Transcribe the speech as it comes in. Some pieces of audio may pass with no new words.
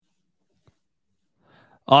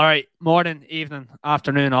All right, morning, evening,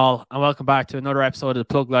 afternoon, all, and welcome back to another episode of the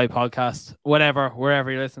Plug Live podcast. Wherever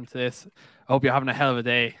you listen to this, I hope you're having a hell of a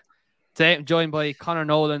day. Today, I'm joined by Conor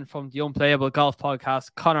Nolan from the Unplayable Golf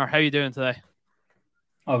Podcast. Conor, how are you doing today?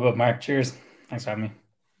 All good, Mark. Cheers. Thanks for having me.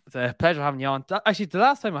 It's a pleasure having you on. Actually, the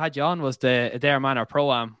last time I had you on was the Adair Manor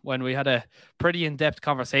Pro-Am when we had a pretty in-depth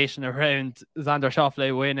conversation around Xander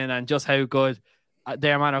Schauffele winning and just how good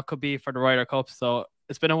Adair Manor could be for the Ryder Cup. So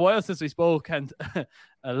it's been a while since we spoke, and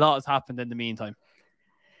a lot has happened in the meantime.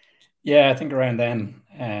 Yeah, I think around then,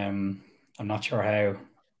 I'm not sure how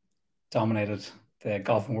dominated the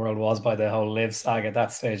golfing world was by the whole live saga at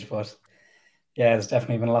that stage, but yeah, there's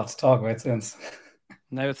definitely been a lot to talk about since.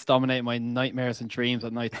 Now it's dominating my nightmares and dreams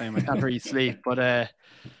at night time. I can't really sleep, but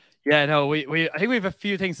yeah, no, we I think we have a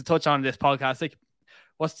few things to touch on in this podcast. Like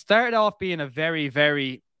what started off being a very,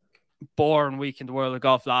 very boring week in the world of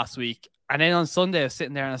golf last week, and then on Sunday I was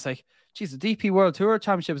sitting there and I was like, geez, the DP World Tour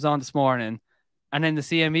Championship is on this morning, and then the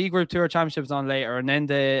CME Group Tour Championship is on later, and then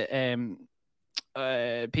the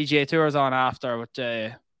PGA Tour is on after with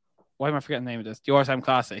why am I forgetting the name of this? The RSM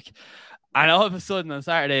Classic. And all of a sudden on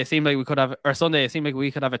Saturday, it seemed like we could have, or Sunday, it seemed like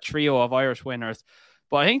we could have a trio of Irish winners.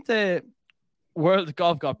 But I think the world of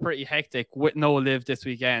golf got pretty hectic with no live this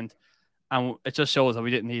weekend. And it just shows that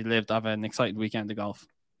we didn't need live to have an exciting weekend of golf.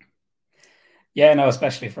 Yeah, no,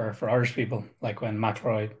 especially for Irish people, like when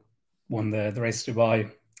McIlroy won the race to Dubai,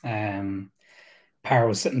 Power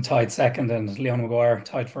was sitting tied second and Leon Maguire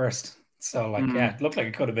tied first. So, yeah, it looked like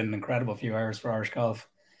it could have been an incredible few hours for Irish golf.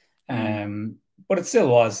 But it still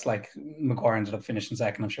was. Like Maguire ended up finishing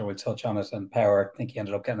second. I'm sure we'll touch on it. And Power, I think he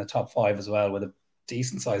ended up getting the top five as well with a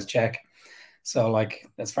decent sized check. So, like,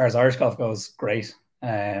 as far as Irish golf goes, great.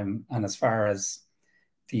 And as far as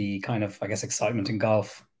the kind of, I guess, excitement in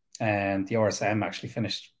golf, and the RSM actually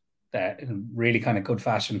finished in really kind of good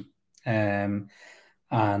fashion. And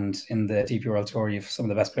in the DP World Tour, you've some of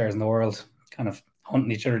the best players in the world kind of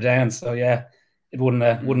hunting each other down. So yeah, it wouldn't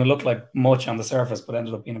have looked like much on the surface, but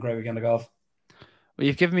ended up being a great weekend of golf. Well,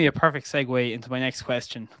 you've given me a perfect segue into my next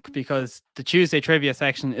question, because the Tuesday trivia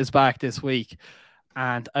section is back this week,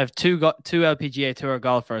 and I have two LPGA Tour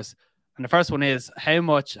golfers. And the first one is, how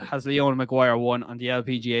much has Leon Maguire won on the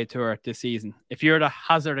LPGA Tour this season? If you're to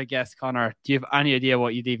hazard a guess, Conor, do you have any idea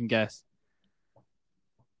what you'd even guess?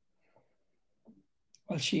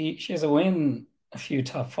 Well, she has a win, a few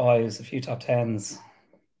top fives, a few top tens,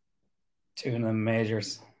 two in the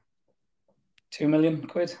majors. 2 million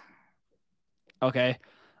quid. Okay.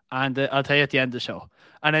 And I'll tell you at the end of the show.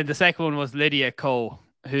 And then the second one was Lydia Ko,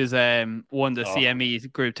 who's won the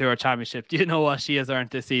CME Group Tour Championship. Do you know what she has earned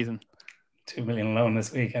this season? 2 million alone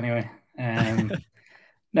this week, anyway.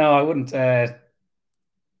 No, I wouldn't.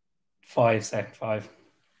 Five.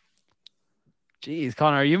 Jeez,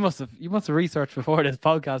 Conor, you must have researched before this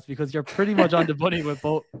podcast, because you're pretty much on the money with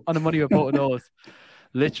both of those,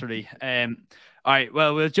 literally. All right,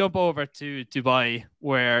 well, we'll jump over to Dubai,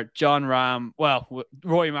 where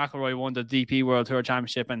Rory McIlroy won the DP World Tour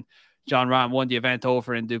Championship, and Jon Rahm won the event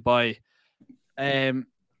over in Dubai.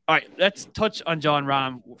 All right, let's touch on Jon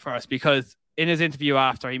Rahm first, because in his interview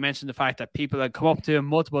after, he mentioned the fact that people had come up to him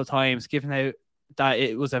multiple times, given out that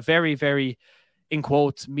it was a very, very, in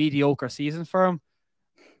quotes, mediocre season for him.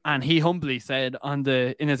 And he humbly said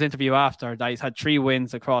in his interview after that he's had 3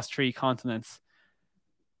 wins across 3 continents.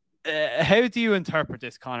 How do you interpret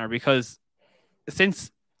this, Conor? Because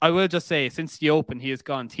since the Open, he has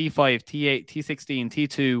gone T5, T8, T16,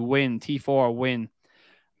 T2, win, T4, win.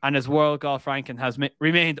 And his world golf ranking has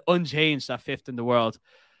remained unchanged at 5th in the world.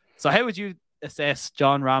 So how would you assess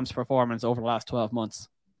Jon Rahm's performance over the last 12 months?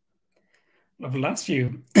 Over the last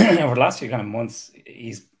few kind of months,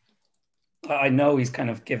 I know he's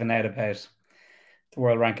kind of given out about the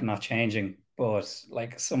world ranking not changing, but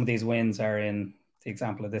like some of these wins are in the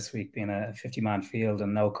example of this week being a 50-man field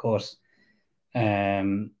and no cut. I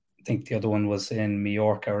think the other one was in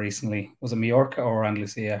Mallorca recently. Was it Mallorca or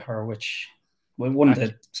Andalusia, or which won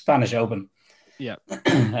the Spanish Open? Yeah.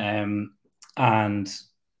 And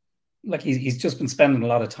like he's just been spending a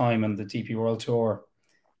lot of time on the DP World Tour,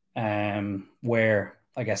 where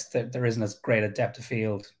I guess there isn't as great a depth of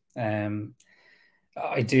field. I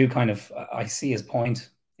see his point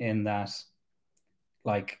in that,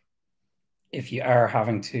 like, if you are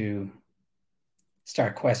having to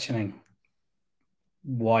start questioning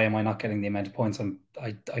why am I not getting the amount of points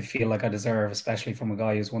I feel like I deserve, especially from a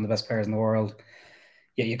guy who's one of the best players in the world,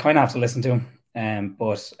 yeah, you kind of have to listen to him.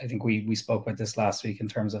 But I think we spoke about this last week in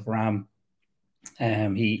terms of Rahm.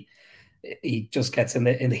 He just gets in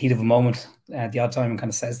the heat of a moment at the odd time and kind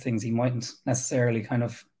of says things he mightn't necessarily kind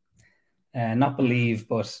of not believe,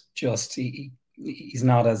 but just he he's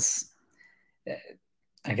not as,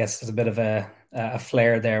 I guess there's a bit of a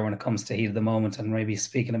flair there when it comes to heat of the moment, and maybe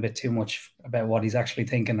speaking a bit too much about what he's actually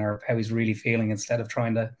thinking or how he's really feeling instead of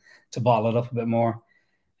trying to bottle it up a bit more.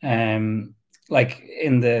 Like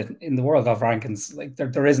in the world golf rankings, like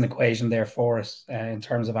there is an equation there for it in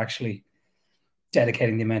terms of actually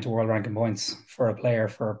dedicating the amount of world ranking points for a player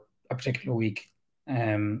for a particular week.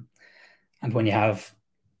 And when you have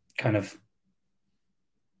kind of,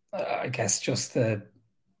 I guess, just the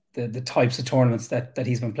types of tournaments that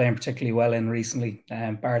he's been playing particularly well in recently,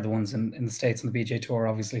 bar the ones in the States and the BJ Tour,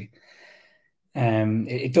 obviously.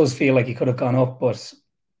 It does feel like he could have gone up, but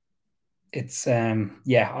it's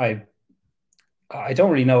I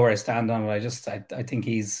don't really know where I stand on it. I think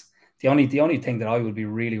he's the only thing that I would be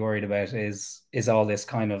really worried about is all this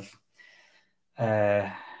kind of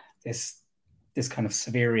this kind of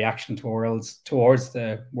severe reaction towards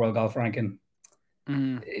the world golf ranking.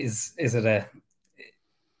 Is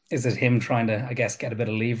it him trying to, I guess, get a bit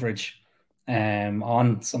of leverage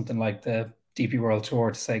on something like the DP World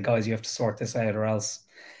Tour to say, guys, you have to sort this out,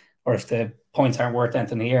 or if the points aren't worth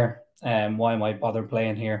anything here, why am I bother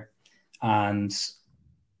playing here? And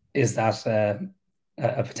is that a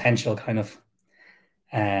potential kind of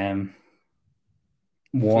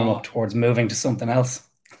warm up towards moving to something else?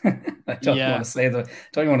 I don't want to say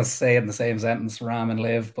don't want to say it in the same sentence, Ram and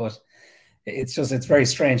Liv, but it's very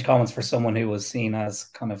strange comments for someone who was seen as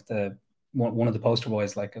kind of one of the poster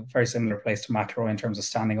boys, like a very similar place to McIlroy in terms of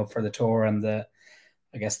standing up for the tour and the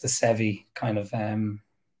Sevi kind of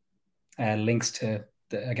links to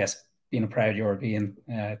I guess being a proud European.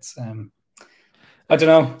 It's I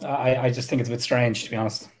don't know. I just think it's a bit strange, to be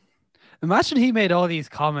honest. Imagine he made all these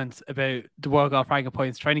comments about the World Golf ranking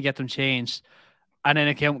points, trying to get them changed, and then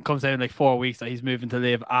it comes out in like 4 weeks that he's moving to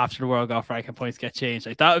Live after the World Golf ranking points get changed.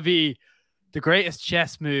 Like that would be the greatest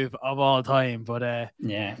chess move of all time. But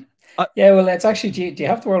yeah. Well, it's actually. Do you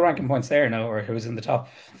have the world ranking points there now, or who's in the top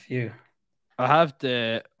few? I have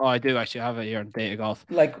I do actually have it here in Data Golf.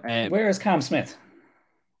 Like, where is Cam Smith?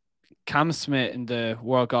 Cam Smith in the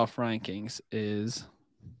World Golf rankings is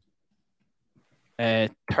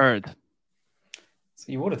third.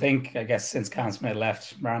 So you would have think, I guess, since Cam Smith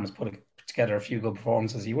left, Ram has put together a few good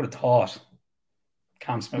performances. You would have thought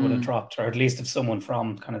Cam Smith would have dropped, or at least if someone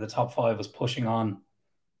from kind of the top 5 was pushing on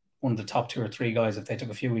one of the top 2 or 3 guys, if they took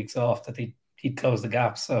a few weeks off, that he'd close the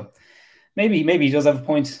gap. So maybe he does have a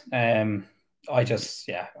point. I just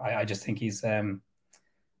think he's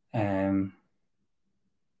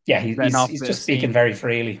he's just speaking very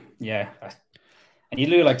freely. Yeah, and you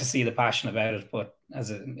do like to see the passion about it, but as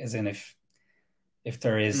in if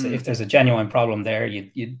there's a genuine problem there,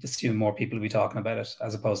 you'd assume more people would be talking about it,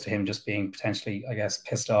 as opposed to him just being potentially, I guess,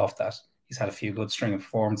 pissed off that he's had a few good string of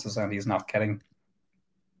performances and he's not getting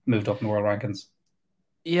moved up in the world rankings.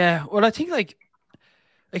 Yeah, well, I think like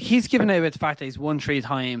he's given out with the fact that he's won 3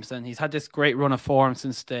 times and he's had this great run of form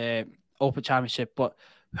since the Open Championship, but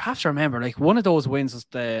you have to remember, like, one of those wins was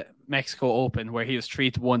the Mexico Open where he was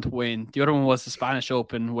 3-1 to win. The other one was the Spanish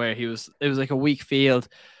Open where it was like a weak field.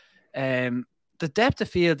 The depth of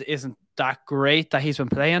field isn't that great that he's been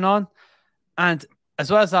playing on. And as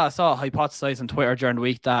well as that, I saw a hypothesize on Twitter during the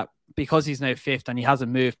week that because he's now 5th and he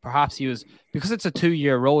hasn't moved, perhaps because it's a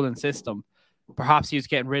 2-year rolling system, perhaps he was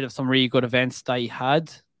getting rid of some really good events that he had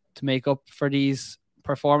to make up for these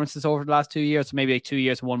performances over the last 2 years. So maybe like 2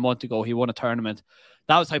 years and 1 month ago, he won a tournament.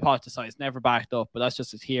 That was hypothesized, never backed up, but that's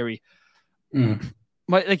just a theory. I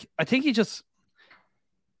think he just,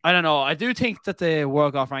 I don't know. I do think that the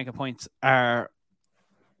World Golf ranking points are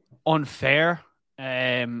unfair,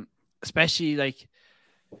 especially like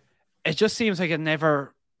it just seems like it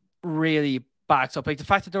never really backs up. Like the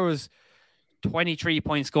fact that there was 23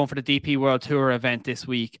 points going for the DP World Tour event this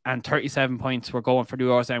week and 37 points were going for the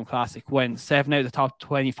RSM Classic, when 7 out of the top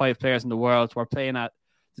 25 players in the world were playing at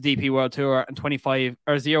the DP World Tour and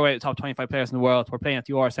 0 out of the top 25 players in the world were playing at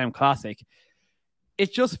the RSM Classic.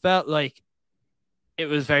 It just felt like it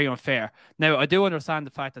was very unfair. Now, I do understand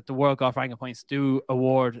the fact that the World Golf ranking points do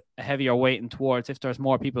award a heavier weighting towards if there's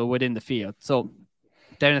more people within the field. So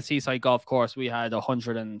down at Seaside Golf Course, we had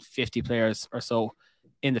 150 players or so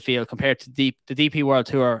in the field compared to the DP World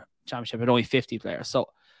Tour Championship at only 50 players. So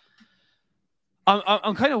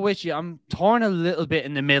I'm kind of with you. I'm torn a little bit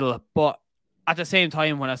in the middle, but at the same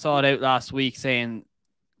time, when I saw it out last week saying,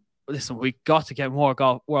 listen, we got to get more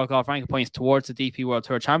World Golf ranking points towards the DP World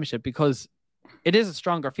Tour Championship because it is a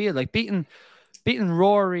stronger field. Like beating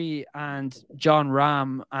Rory and John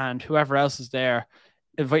Ram and whoever else is there,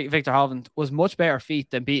 Victor Hovland, was much better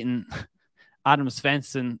feat than beating Adam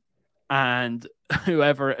Svensson and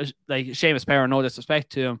whoever, like Seamus Perrin, no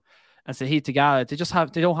disrespect to him, and Sahith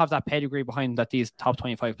Theegala, they don't have that pedigree behind that these top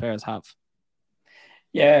 25 players have.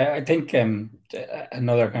 Yeah, I think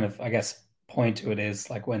another kind of, I guess, point to it is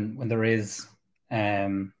like when there is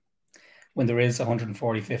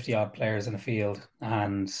 140, 50 odd players in a field,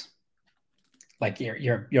 and like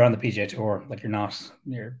you're on the PGA Tour, like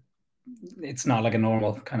it's not like a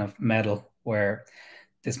normal kind of medal where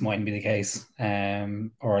this mightn't be the case,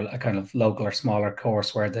 or a kind of local or smaller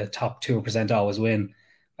course where the top 2% always win.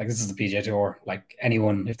 Like this is the PGA Tour. Like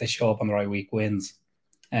anyone, if they show up on the right week, wins.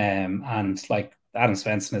 And like Adam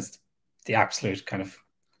Svensson is the absolute kind of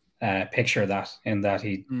picture of that, in that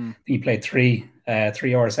he played three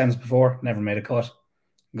RSMs before, never made a cut,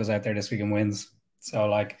 goes out there this week and wins. So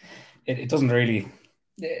like it doesn't really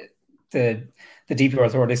the DP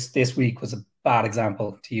World Tour this week was a bad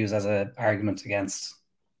example to use as an argument against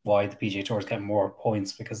why the PGA Tour is getting more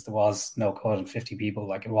points, because there was no cut and 50 people.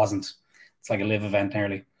 Like it's like a live event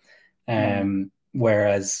nearly.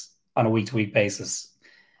 Whereas on a week to week basis,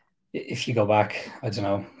 if you go back, I don't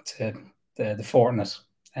know, to the Fortinet,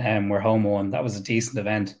 where home won, that was a decent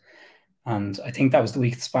event. And I think that was the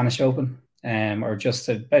week of the Spanish Open, or just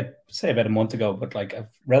about a month ago, but like a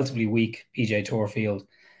relatively weak PGA Tour field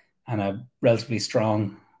and a relatively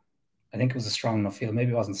strong, I think it was a strong enough field.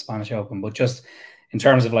 Maybe it wasn't Spanish Open, but just in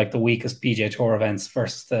terms of like the weakest PGA Tour events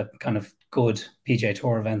versus the kind of good PGA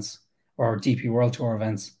Tour events or DP World Tour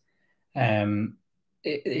events.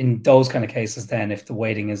 In those kind of cases, then if the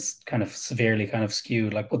weighting is kind of severely kind of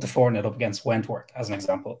skewed, like put the Fortinet up against Wentworth as an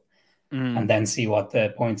example, and then see what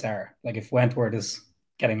the points are. Like if Wentworth is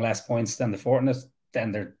getting less points than the Fortinet,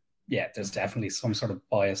 then there's definitely some sort of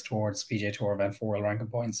bias towards PGA Tour event for world ranking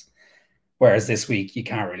points. Whereas this week you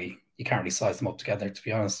can't really size them up together, to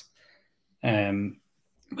be honest.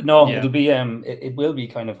 But no, it'll be it will be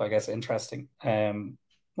kind of, I guess, interesting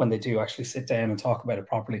when they do actually sit down and talk about it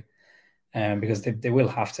properly, because they will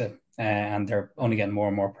have to, and they're only getting more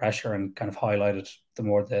and more pressure and kind of highlighted the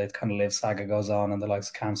more the kind of live saga goes on, and the likes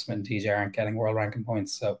of Cam Smith and DJ aren't getting world ranking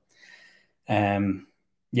points. So,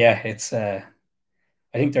 it's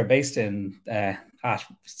I think they're based in at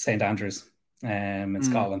St Andrews, in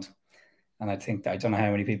Scotland. And I don't know how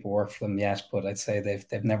many people work for them yet, but I'd say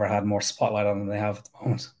they've never had more spotlight on them than they have at the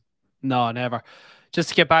moment. No, never. Just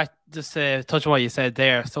to get back, just to touch on what you said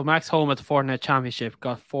there. So Max Home at the Fortnite Championship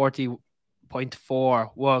got 40.4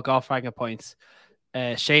 world golf ranking points.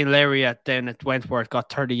 Shane Lowry at Wentworth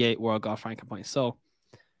got 38 world golf ranking points. So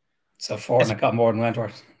Fortnite got more than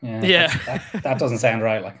Wentworth. Yeah. That doesn't sound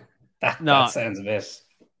right. Like that sounds a bit.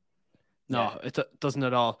 No, it doesn't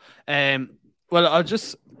at all. Well, I'll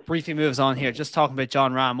just briefly move on here, just talking about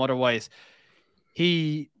Jon Rahm. Otherwise,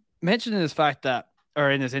 he mentioned in his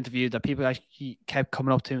interview that people actually kept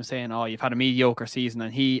coming up to him saying, "Oh, you've had a mediocre season,"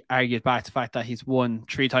 and he argued back the fact that he's won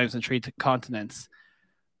 3 times in 3 continents.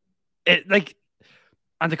 And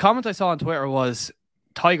the comment I saw on Twitter was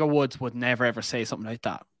Tiger Woods would never ever say something like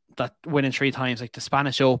that. That winning 3 times, like the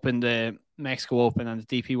Spanish Open, the Mexico Open, and the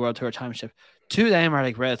DP World Tour Championship, 2 of them are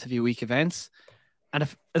like relatively weak events. And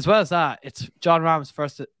as well as that, it's Jon Rahm's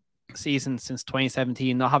first season since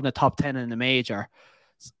 2017, not having a top 10 in a major.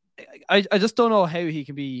 I just don't know how he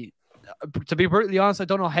can be, to be brutally honest, I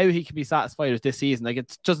don't know how he can be satisfied with this season. Like,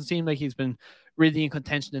 it doesn't seem like he's been really in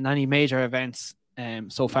contention in any major events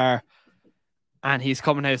so far. And he's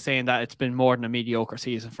coming out saying that it's been more than a mediocre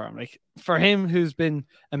season for him. Like, for him, who's been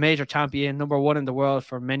a major champion, number 1 in the world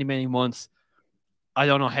for many, many months, I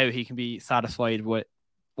don't know how he can be satisfied with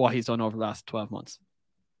what he's done over the last 12 months.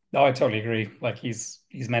 No, I totally agree. Like he's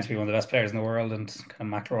meant to be one of the best players in the world, and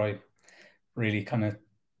kind of McIlroy really kind of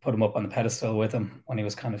put him up on the pedestal with him when he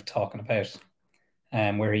was kind of talking about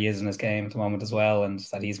where he is in his game at the moment as well, and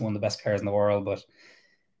that he's one of the best players in the world. But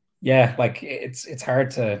yeah, like it's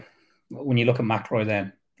hard to, when you look at McIlroy,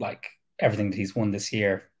 then like everything that he's won this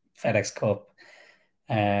year, FedEx Cup,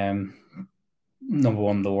 number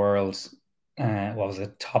 1 in the world, what was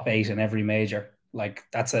it, top 8 in every major. Like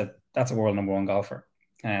that's a world number 1 golfer.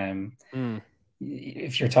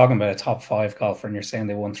 If you're talking about a top 5 golfer and you're saying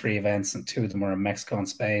they won 3 events and 2 of them were in Mexico and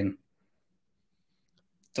Spain,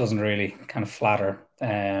 doesn't really kind of flatter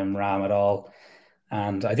Rahm at all.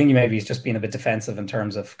 And I think he's just being a bit defensive in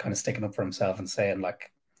terms of kind of sticking up for himself and saying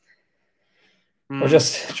like, we're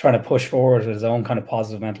just trying to push forward with his own kind of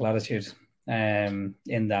positive mental attitude. In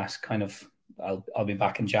that kind of, I'll be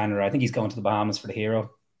back in January. I think he's going to the Bahamas for the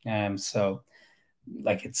Hero. So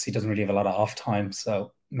like he doesn't really have a lot of off time.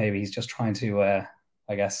 So maybe he's just trying to,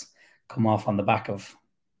 I guess, come off on the back of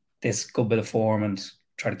this good bit of form and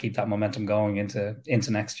try to keep that momentum going into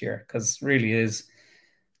next year. Because really is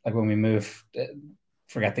like when we move,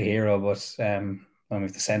 forget the Hero, but when we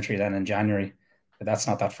have the Century then in January. But that's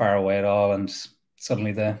not that far away at all. And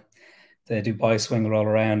suddenly the Dubai swing will roll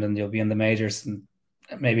around and you'll be in the majors. And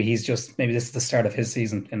maybe maybe this is the start of his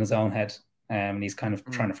season in his own head. And he's kind of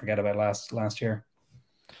trying to forget about last year.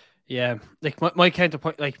 Yeah, like my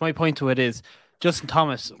counterpoint, like my point to it is Justin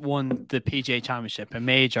Thomas won the PGA Championship, a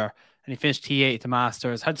major, and he finished T8 at the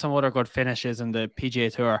Masters, had some other good finishes in the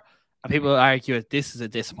PGA Tour, and people argue that this is a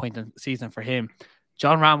disappointing season for him.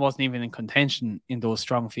 Jon Rahm wasn't even in contention in those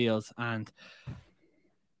strong fields, and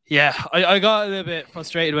yeah, I got a little bit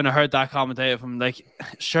frustrated when I heard that comment out of him. Like,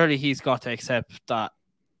 surely he's got to accept that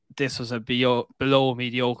this was a below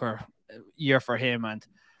mediocre year for him, and.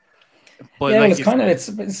 But yeah, it's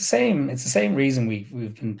the same reason we've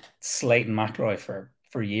been slating McIlroy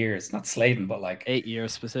for years. Not slating, but like 8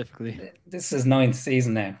 years specifically. This is 9th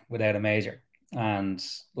season now without a major, and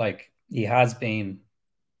like he has been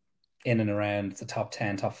in and around the top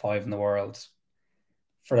 10, top 5 in the world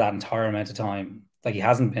for that entire amount of time. Like he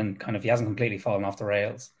hasn't completely fallen off the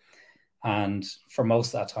rails. And for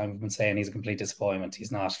most of that time, we've been saying he's a complete disappointment.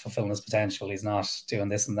 He's not fulfilling his potential. He's not doing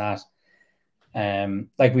this and that.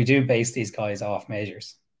 Like we do base these guys off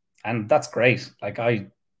majors, and that's great. You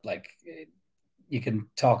can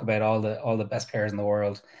talk about all the best players in the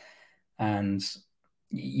world, and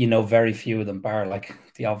very few of them, bar like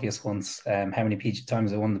the obvious ones. How many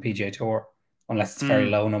times they won the PGA Tour, unless it's a very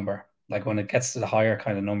low number. Like when it gets to the higher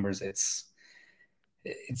kind of numbers, it's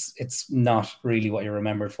not really what you're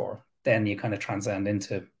remembered for. Then you kind of transcend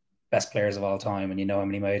into best players of all time, and you know how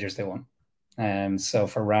many majors they won. So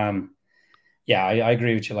for Rahm. Yeah, I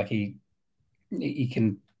agree with you. Like he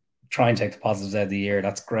can try and take the positives out of the year.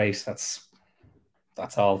 That's great. That's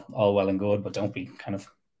all well and good, but don't be kind of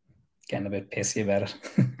getting a bit pissy about it.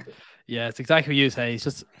 Yeah, it's exactly what you say. He's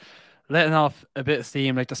just letting off a bit of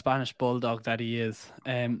steam like the Spanish bulldog that he is.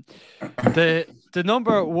 The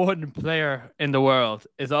number one player in the world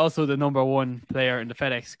is also the number one player in the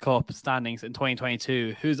FedEx Cup standings in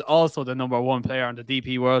 2022, who's also the number one player on the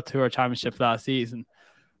DP World Tour Championship last season.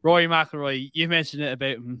 Rory McIlroy, you mentioned it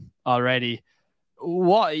about him already.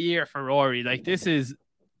 What a year for Rory. Like, this is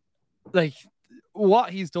like what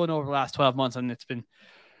he's done over the last 12 months, and it's been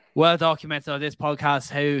well documented on this podcast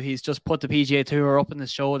how he's just put the PGA Tour up on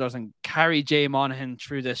his shoulders and carried Jay Monahan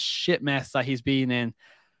through this shit mess that he's been in,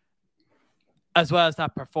 as well as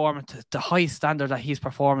that performance, the high standard that he's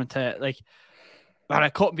performing to. Like, man, I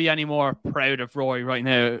couldn't be any more proud of Rory right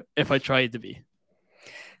now if I tried to be.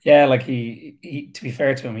 Yeah, like he to be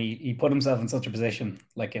fair to him, he put himself in such a position,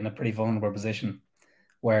 like in a pretty vulnerable position,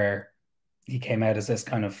 where he came out as this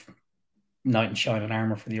kind of knight in shining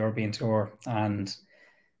armor for the European Tour, and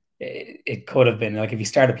it could have been like if he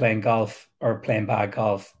started playing golf or playing bad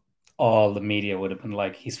golf, all the media would have been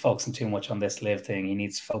like, he's focusing too much on this live thing. He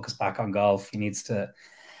needs to focus back on golf. He needs to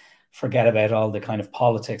forget about all the kind of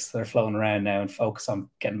politics that are floating around now and focus on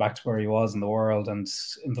getting back to where he was in the world. And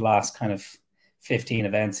in the last kind of 15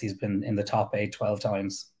 events, he's been in the top 8, 12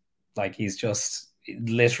 times. Like he's just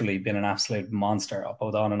literally been an absolute monster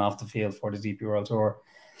both on and off the field for the DP World Tour.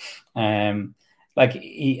 Like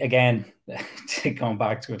he, again, going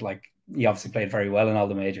back to it, like he obviously played very well in all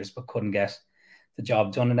the majors, but couldn't get the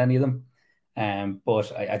job done in any of them.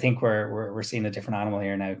 But I think we're seeing a different animal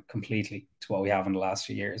here now completely to what we have in the last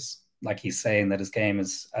few years. Like he's saying that his game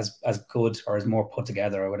is as good or as more put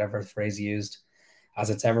together or whatever phrase he used as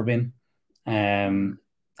it's ever been. And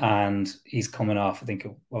he's coming off, I think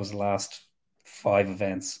it was the last 5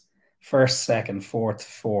 events. First, second, fourth,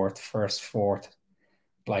 first, fourth.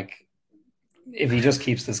 Like if he just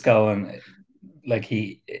keeps this going, like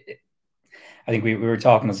I think we were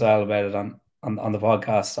talking as well about it on the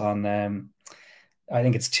podcast on I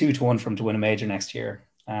think it's 2-1 for him to win a major next year.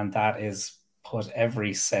 And that is put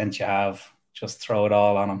every cent you have, just throw it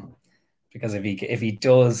all on him. Because if he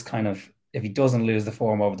doesn't lose the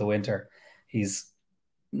form over the winter, he's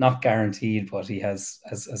not guaranteed, but he has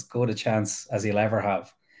as good a chance as he'll ever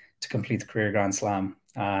have to complete the career Grand Slam.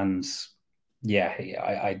 And yeah,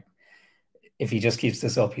 if he just keeps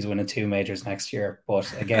this up, he's winning 2 majors next year.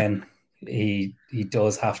 But again, he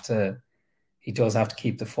does have to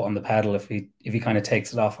keep the foot on the pedal if he kind of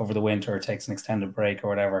takes it off over the winter or takes an extended break or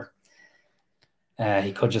whatever.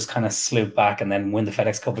 He could just kind of sloop back and then win the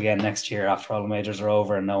FedEx Cup again next year after all the majors are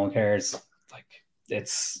over and no one cares. Like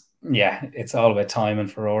it's all about timing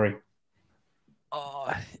for Rory.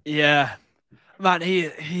 Oh yeah, man,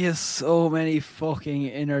 he has so many fucking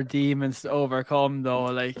inner demons to overcome though.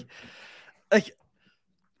 Like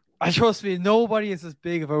I trust me, nobody is as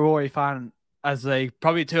big of a Rory fan as like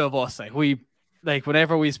probably 2 of us. Like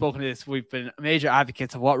whenever we've spoken to this, we've been major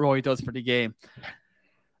advocates of what Rory does for the game.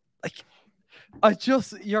 Like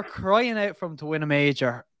you're crying out for him to win a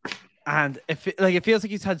major, and it feels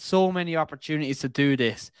like he's had so many opportunities to do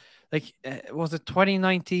this. Like, was it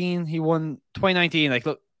 2019? He won 2019. Like,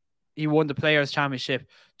 look, he won the Players Championship,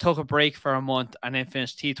 took a break for a month, and then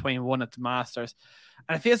finished T21 at the Masters.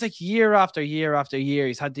 And it feels like year after year after year,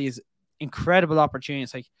 he's had these incredible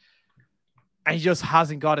opportunities, like, and he just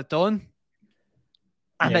hasn't got it done.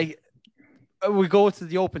 And like, we go to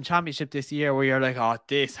the Open Championship this year where you're like, oh,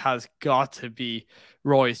 this has got to be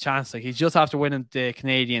Rory's chance. Like, he's just after winning the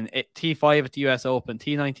Canadian, T5 at the US Open,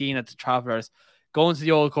 T19 at the Travelers, going to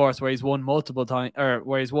the old course where he's won multiple times, or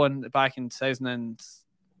where he's won back in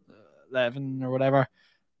 2011 or whatever.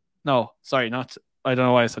 No, sorry, not. I don't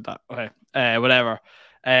know why I said that. Okay, whatever.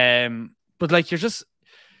 But like, he's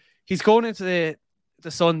going into the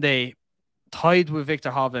Sunday tied with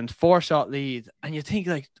Victor Hovland, 4-shot lead, and you think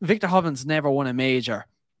like Victor Hovland's never won a major.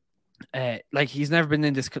 Like, he's never been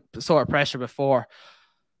in this sort of pressure before.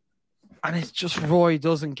 And it's just Rory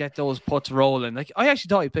doesn't get those putts rolling. Like, I actually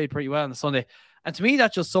thought he played pretty well on the Sunday. And to me,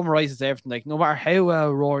 that just summarizes everything. Like, no matter how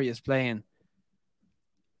well Rory is playing,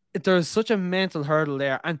 there's such a mental hurdle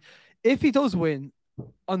there. And if he does win,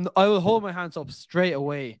 I will hold my hands up straight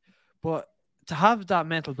away. But to have that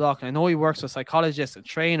mental block, and I know he works with psychologists and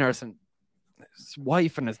trainers and his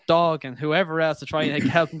wife and his dog and whoever else to try and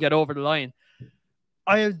help him get over the line.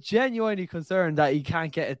 I am genuinely concerned that he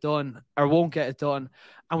can't get it done or won't get it done.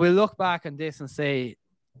 And we'll look back on this and say,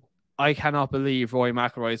 I cannot believe Rory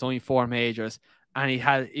McIlroy is only 4 majors and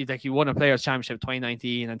he won a Players Championship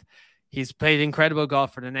 2019 and he's played incredible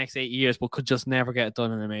golf for the next 8 years but could just never get it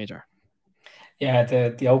done in a major. Yeah,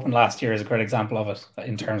 the Open last year is a great example of it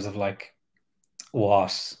in terms of like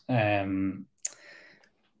what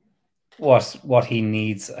he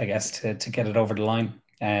needs, I guess, to get it over the line.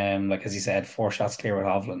 Like, as you said, 4 shots clear with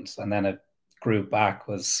Hovland, and then a group back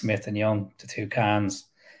was Smith and Young, the two cans,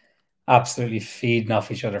 absolutely feeding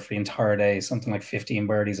off each other for the entire day. Something like 15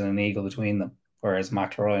 birdies and an eagle between them. Whereas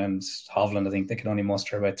McIlroy and Hovland, I think they could only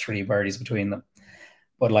muster about 3 birdies between them.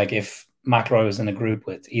 But like, if McIlroy was in a group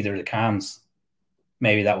with either of the cans,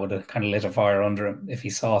 maybe that would have kind of lit a fire under him if he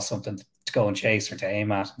saw something to go and chase or to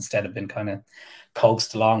aim at, instead of being kind of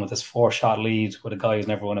coaxed along with this 4-shot lead with a guy who's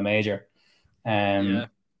never won a major.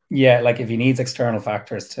 Like, if he needs external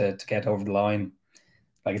factors to get over the line,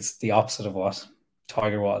 like, it's the opposite of what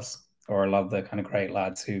Tiger was, or a lot of the kind of great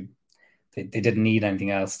lads who they didn't need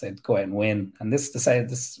anything else. They'd go out and win. And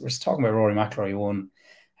this we're talking about Rory McIlroy. He won,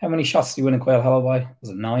 how many shots did he win in Quail Hollow by? Was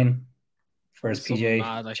it 9 for his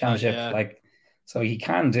PGA like Championship? That, yeah. Like, so he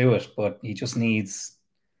can do it, but he just needs,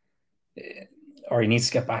 or he needs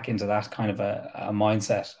to get back into that kind of a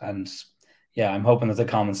mindset. And yeah, I'm hoping that the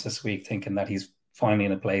comments this week, thinking that he's finally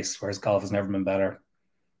in a place where his golf has never been better,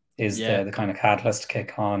 is the kind of catalyst to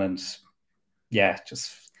kick on. And yeah,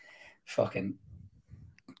 just fucking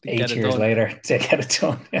 8 years later to get it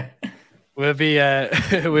done. Yeah. We'll be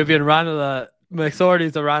in Ranelagh.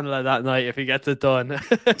 McSorley's a Ranelagh that night if he gets it done.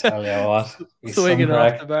 Tell you what, swinging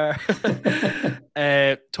off the bar.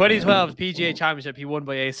 2012 PGA Championship, he won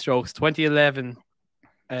by 8 strokes. 2011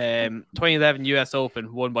 US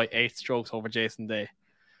Open, won by 8 strokes over Jason Day.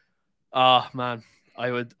 Oh man,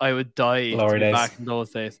 I would die to be back in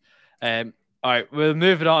those days. All right, we'll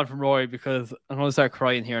move it on from Rory because I'm going to start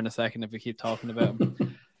crying here in a second if we keep talking about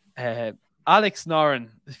him. Alex Noren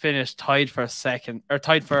finished tied for second. Wait,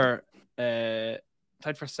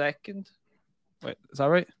 is that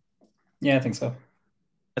right? Yeah, I think so.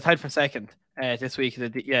 Tied for second this week.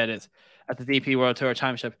 It is at the DP World Tour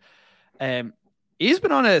Championship. He's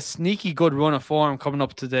been on a sneaky good run of form coming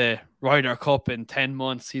up to the Ryder Cup in 10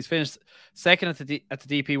 months. He's finished second at the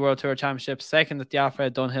DP World Tour Championship, second at the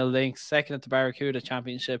Alfred Dunhill Links, second at the Barracuda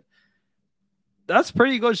Championship. That's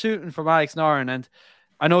pretty good shooting from Alex Noren, and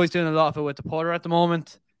I know he's doing a lot of it with the putter at the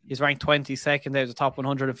moment. He's ranked 22nd out of the top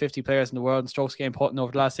 150 players in the world in strokes gained putting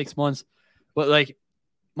over the last 6 months. But like,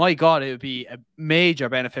 my God, it would be a major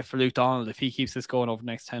benefit for Luke Donald if he keeps this going over the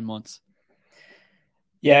next 10 months.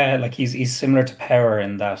 Yeah, like he's similar to Power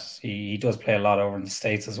in that he does play a lot over in the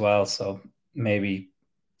States as well. So maybe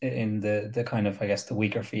in the kind of, I guess, the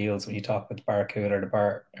weaker fields when you talk with Barracuda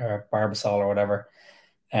or Barbasol or whatever,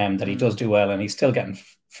 that he does do well, and he's still getting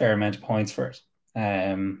fair amount of points for it.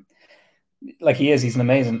 Like he's an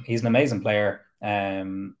amazing player. I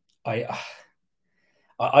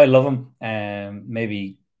love him.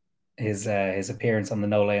 Maybe his appearance on the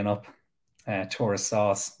No Laying Up tourist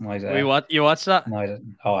sauce might you watch that?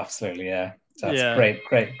 Oh, absolutely, yeah. That's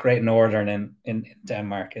great northern in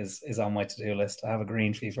Denmark is on my to-do list. I have a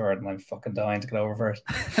green fee for it and I'm fucking dying to get over for it.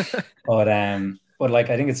 but like,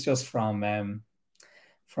 I think it's just from the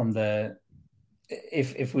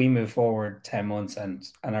if we move forward 10 months and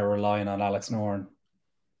are relying on Alex Noren,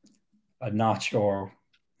 I'm not sure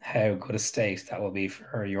how good a state that will be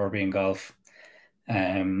for European golf.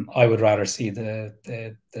 I would rather see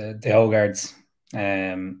the Hogards,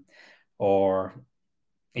 or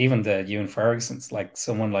even the Ewan Fergusons, like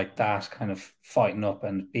someone like that, kind of fighting up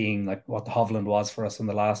and being like what the Hovland was for us in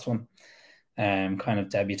the last one. Kind of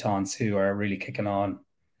debutants who are really kicking on,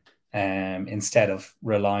 instead of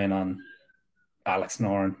relying on Alex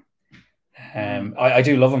Noren. I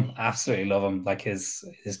do love him, absolutely love him. Like his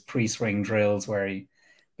pre-swing drills where he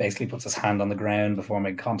basically puts his hand on the ground before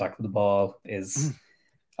making contact with the ball is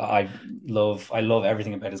I love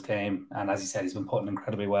everything about his game. And as you said, he's been putting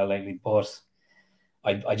incredibly well lately. But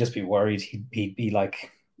I'd just be worried he'd be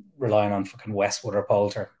like relying on fucking Westwood or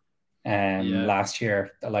Poulter Yeah. last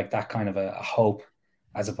year, like that kind of a hope,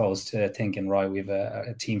 as opposed to thinking, right, we have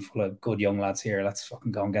a team full of good young lads here. Let's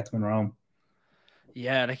fucking go and get them in Rome.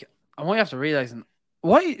 Yeah, like I might have to realize.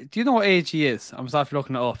 Why do you know what age he is? I'm sorry for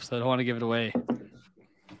looking it up, so I don't want to give it away.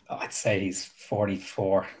 I'd say he's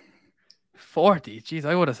 44. 40. Jeez,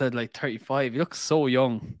 I would have said like 35. He looks so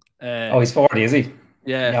young. Oh, he's 40, is he?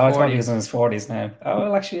 Yeah, Yeah, I thought he 40. was in his 40s now. Oh,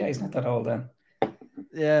 well, actually, yeah, he's not that old then.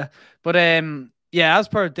 Yeah, but yeah, as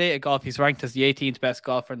per Data Golf, he's ranked as the 18th best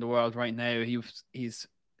golfer in the world right now. He's.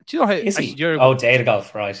 Do you know how? Is Actually, he? Oh, Data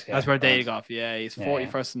Golf, right? as Yeah, per Data grand. Golf, yeah, he's Yeah, yeah.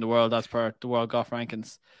 41st in the world as per the World Golf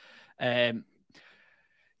Rankings. Um,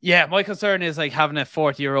 yeah, my concern is like having a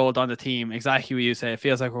 40-year-old on the team. Exactly what you say. It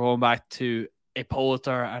feels like we're going back to a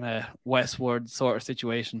Poulter and a Westwood sort of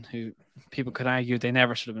situation. Who people could argue they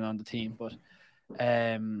never should have been on the team, but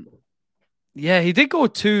yeah, he did go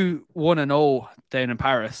 2-1-0 down in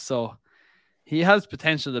Paris, so he has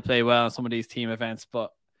potential to play well in some of these team events.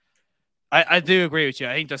 But I do agree with you.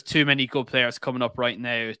 I think there's too many good players coming up right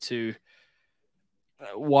now to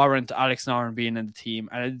warrant Alex Noren being in the team,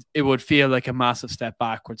 and it would feel like a massive step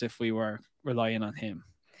backwards if we were relying on him.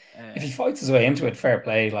 If he fights his way into it, fair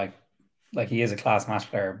play. Like he is a class match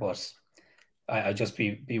player, but I just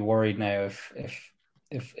be worried now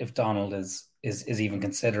if Donald is even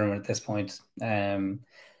considering it at this point.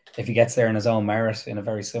 If he gets there in his own merit in a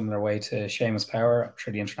very similar way to Seamus Power, I'm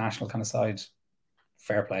sure the international kind of side,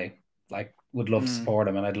 fair play. Like would love to support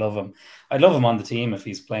him, and I'd love him. I'd love him on the team if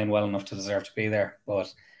he's playing well enough to deserve to be there.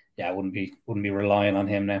 But yeah, I wouldn't be relying on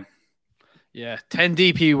him now. Yeah, 10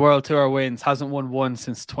 DP World Tour wins, hasn't won one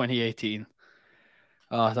since 2018.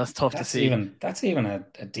 Oh, that's tough to see. That's even a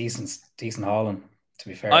decent hauling, to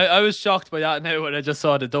be fair. I was shocked by that now when I just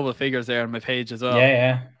saw the double figures there on my page as well.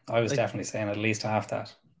 Yeah. I was definitely saying at least half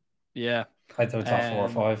that. Yeah. I thought 4 or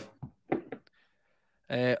 5.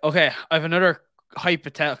 Okay, I have another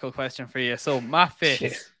hypothetical question for you. So Matt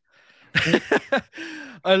Fitz.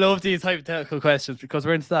 I love these hypothetical questions because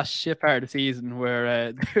we're into that shit part of the season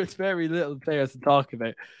where there's very little players to talk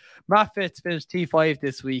about. Matt Fitz finished T5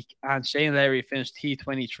 this week and Shane Lowry finished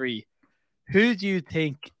T23. Who do you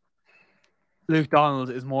think Luke Donald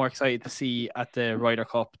is more excited to see at the Ryder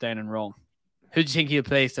Cup down in Rome? Who do you think he'll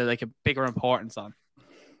place like a bigger importance on?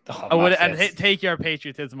 And take your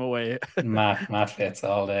patriotism away. Matt Fitz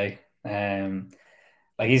all day.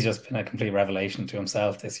 Like he's just been a complete revelation to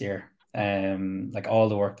himself this year. Like all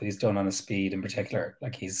the work that he's done on his speed in particular,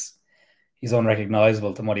 like he's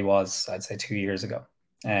unrecognizable than what he was, I'd say 2 years ago.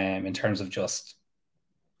 In terms of just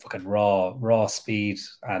fucking raw speed,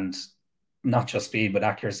 and not just speed but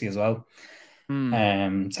accuracy as well.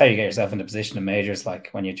 It's how you get yourself into position in majors, like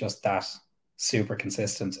when you're just that super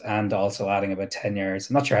consistent, and also adding about 10 yards.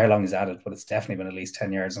 I'm not sure how long he's added, but it's definitely been at least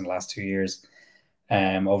 10 yards in the last 2 years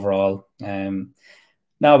overall.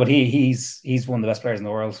 No, but he's one of the best players in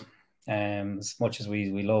the world. As much as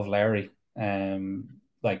we love Larry,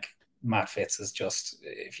 like Matt Fitz is just,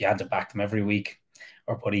 if you had to back them every week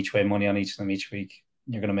or put each way money on each of them each week,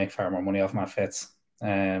 you're going to make far more money off Matt Fitz.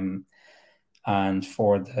 And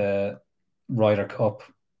for the Ryder Cup,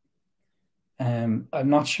 I'm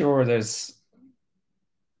not sure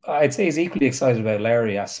I'd say he's equally excited about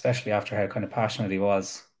Larry, especially after how kind of passionate he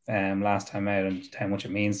was last time out and how much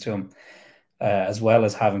it means to him, as well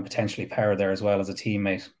as having potentially Power there as well as a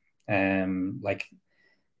teammate. Like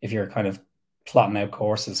if you're kind of plotting out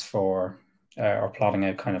courses for or plotting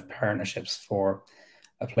out kind of partnerships for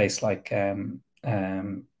a place like or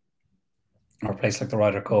a place like the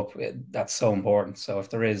Ryder Cup, that's so important. So if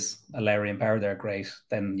there is a Larry and Power there, great.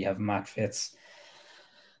 Then you have Matt Fitz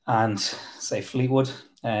and say Fleetwood,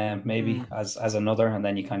 maybe as another, and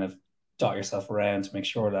then you kind of dot yourself around to make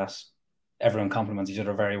sure that everyone complements each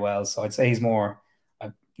other very well. So I'd say he's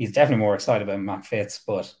definitely more excited about Matt Fitz,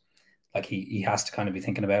 but like he has to kind of be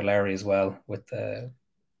thinking about Larry as well with the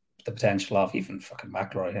the potential of even fucking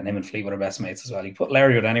McIlroy, and him and Fleetwood are best mates as well. He put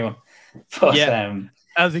Larry with anyone, but Yeah,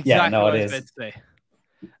 that's exactly no, what it I was about is. to say.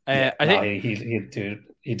 Yeah, I no, think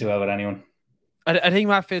he'd do well with anyone. I think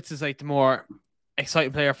Matt Fitz is like the more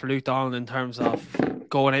exciting player for Luke Donald in terms of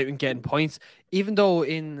going out and getting points. Even though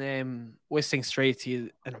in Whistling Straits he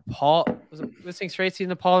in a Paul was it Whistling Straits in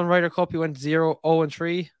the Paul and Ryder Cup he went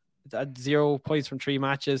 0-3 at 0 points from 3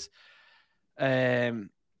 matches.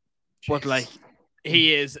 But like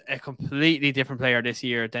he is a completely different player this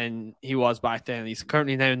year than he was back then. He's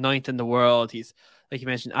currently now 9th in the world. He's like you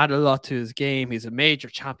mentioned, added a lot to his game. He's a major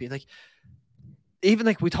champion. Like even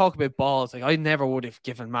like we talk about balls, like I never would have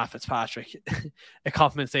given Matt Fitzpatrick a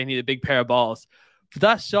compliment saying he had a big pair of balls. But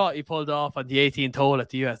that shot he pulled off on the 18th hole at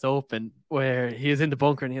the US Open, where he was in the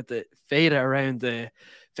bunker and he had to fade it around the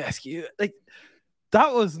fescue, like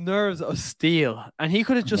that was nerves of steel. And he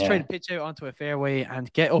could have just tried to pitch out onto a fairway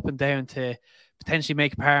and get up and down to potentially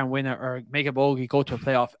make a par and win it, or make a bogey, go to a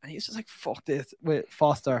playoff. And he's just like, fuck this with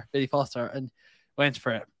Billy Foster, and went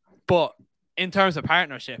for it. But in terms of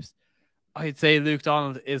partnerships, I'd say Luke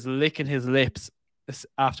Donald is licking his lips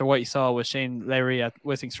after what you saw with Shane Lowry at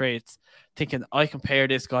Whistling Straits, thinking I can pair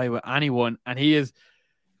this guy with anyone, and he's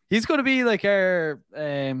going to be like our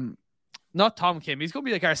not Tom Kim, he's going to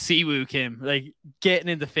be like our Siwoo Kim, like getting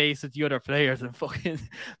in the face of the other players and fucking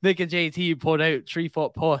making JT put out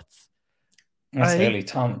 3-foot putts. Absolutely,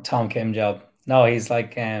 Tom Kim job. No, he's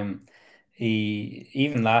like he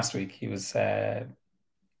even last week he was kind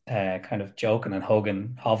of joking and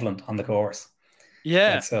hugging Hovland on the course.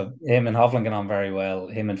 Yeah. Like, so him and Hovland get on very well.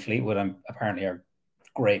 Him and Fleetwood apparently are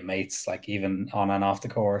great mates, like even on and off the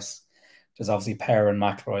course. There's obviously Power and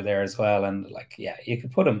McIlroy there as well. And like, yeah, you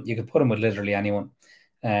could put him with literally anyone.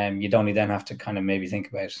 You'd only then have to kind of maybe think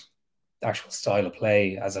about the actual style of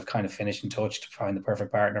play as a kind of finishing touch to find the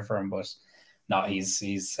perfect partner for him. But no, he's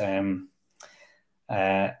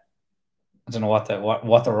I don't know what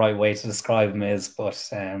the right way to describe him is, but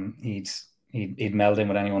he'd meld in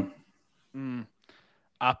with anyone.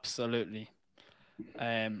 Absolutely.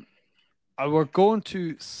 We're going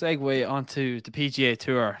to segue onto the PGA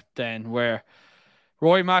Tour then, where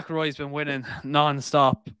Rory McIlroy's been winning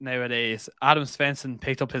non-stop nowadays. Adam Svensson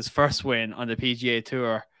picked up his first win on the PGA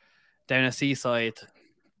Tour down at Seaside.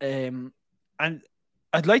 And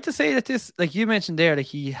I'd like to say that this, like you mentioned there, like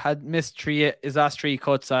he had missed his last 3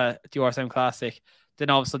 cuts at the RSM Classic. Then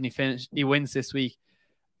all of a sudden he wins this week.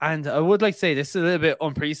 And I would like to say this is a little bit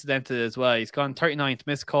unprecedented as well. He's gone 39th,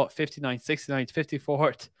 missed cut, 59th, 69th,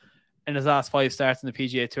 54th in his last 5 starts in the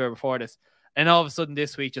PGA Tour before this. And all of a sudden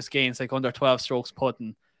this week just gains like under 12 strokes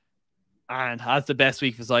putting and has the best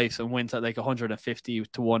week of his life and wins at like 150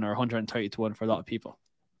 to 1 or 130 to 1 for a lot of people.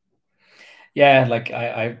 Yeah, like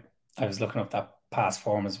I was looking up that past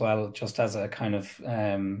form as well, just as a kind of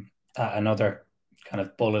another kind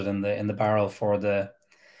of bullet in the barrel for the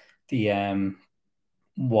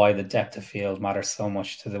why the depth of field matters so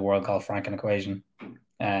much to the World Golf Ranking equation.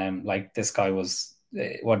 Like this guy was,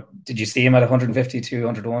 what did you see him at 150,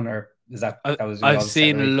 200 to 1, or is that was? I've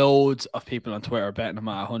seen loads of people on Twitter betting him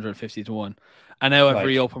at 150 to 1, and now I've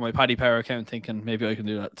reopened my Paddy Power account, thinking maybe I can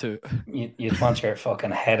do that too. You'd want your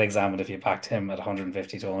fucking head examined if you backed him at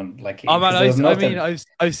 150 to 1. Like, oh man,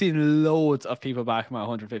 I've seen loads of people back him at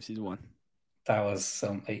 150 to 1. That was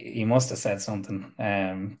he must have said something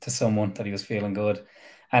to someone that he was feeling good.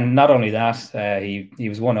 And not only that, he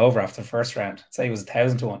was 1 over after the first round. I'd say he was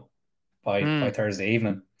 1,000 to 1 by Thursday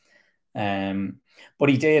evening. But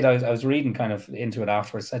he did. I was reading kind of into it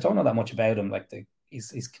afterwards. I don't know that much about him. Like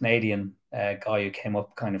he's Canadian guy who came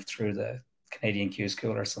up kind of through the Canadian Q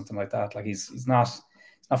School or something like that. Like he's not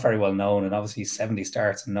very well known, and obviously 70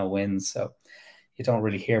 starts and no wins, so you don't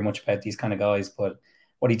really hear much about these kind of guys. But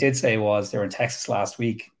what he did say was they were in Texas last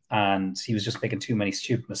week, and he was just making too many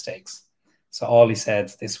stupid mistakes. So all he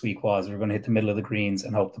said this week was, we're going to hit the middle of the greens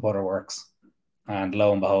and hope the putter works. And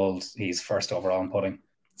lo and behold, he's first overall in putting.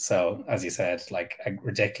 So as you said, like a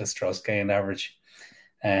ridiculous strokes gained average,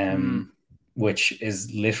 which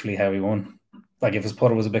is literally how he won. Like if his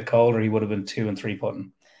putter was a bit colder, he would have been 2 and 3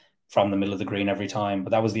 putting from the middle of the green every time. But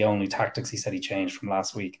that was the only tactics he said he changed from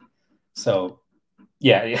last week. So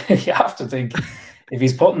yeah, you have to think if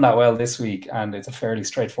he's putting that well this week and it's a fairly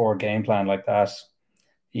straightforward game plan like that,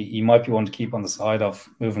 he might be one to keep on the side of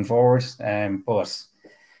moving forward. But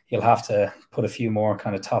he'll have to put a few more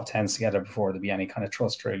kind of top 10s together before there'll be any kind of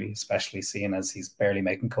trust, really, especially seeing as he's barely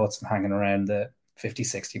making cuts and hanging around the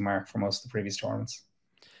 50-60 mark for most of the previous tournaments.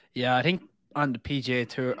 Yeah, I think on the PGA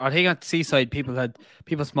Tour, I think at Seaside,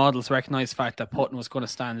 people's models recognized the fact that putting was going to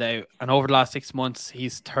stand out. And over the last 6 months,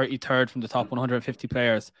 he's 33rd from the top 150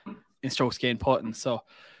 players in strokes gained putting. So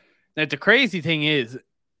Now, the crazy thing is,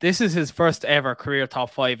 this is his first ever career top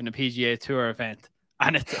 5 in a PGA Tour event,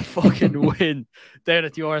 and it's a fucking win down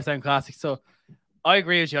at the RSM Classic. So I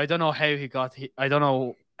agree with you. I don't know how I don't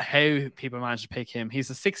know how people managed to pick him. He's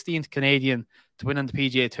the 16th Canadian to win on the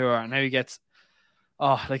PGA Tour, and now he gets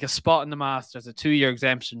like a spot in the Masters, a 2-year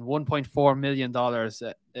exemption, $1.4 million.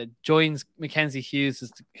 It joins Mackenzie Hughes as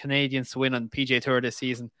the Canadians to win on the PGA Tour this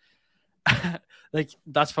season. Like,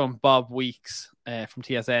 that's from Bob Weeks from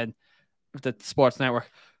TSN, the Sports Network.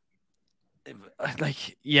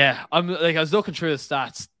 Like, yeah, I was looking through the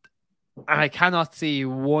stats, and I cannot see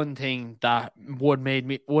one thing that would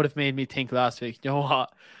have made me think last week, you know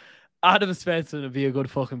what? Adam Svensson would be a good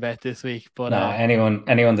fucking bet this week. But no, anyone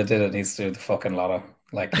that did it needs to do the fucking lotto.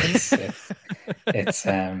 Like, it's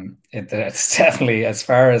definitely, as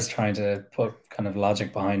far as trying to put kind of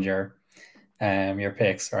logic behind your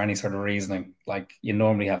picks or any sort of reasoning, like, you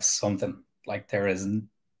normally have something. Like, there is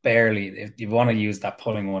barely, if you want to use that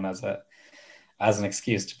pulling one as an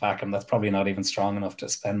excuse to back him, that's probably not even strong enough to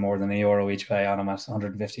spend more than €1 each way on him at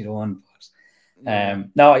 150 to 1. But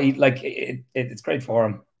no, it's great for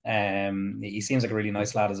him. He seems like a really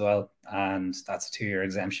nice lad as well, and that's a 2-year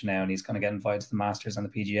exemption now, and he's going to get invited to the Masters and the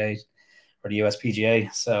PGA or the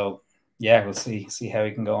USPGA. So yeah, we'll see how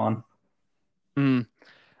he can go on.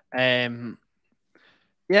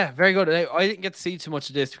 Yeah, very good. I didn't get to see too much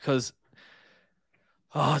of this because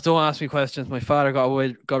don't ask me questions. My father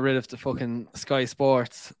got rid of the fucking Sky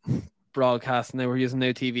Sports broadcast, and they were using Now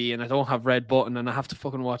TV, and I don't have Red Button, and I have to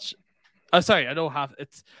fucking watch. Sorry, I don't have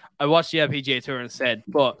it. I watched the LPGA Tour instead,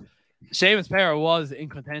 but Seamus Power was in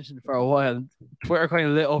contention for a while. Twitter kind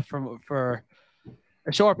of lit up for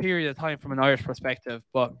a short period of time from an Irish perspective,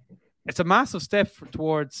 but it's a massive step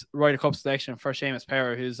towards Ryder Cup selection for Seamus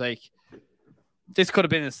Power, who's like, this could have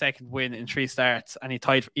been his second win in 3 starts, and he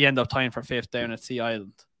ended up tying for 5th down at Sea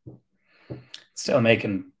Island. Still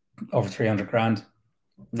making over 300 grand.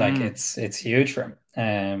 Like, it's huge for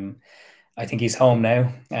him. I think he's home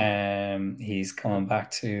now. He's coming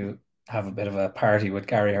back to have a bit of a party with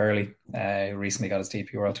Gary Hurley, who recently got his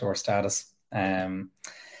DP World Tour status.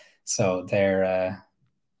 So they're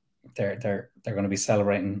going to be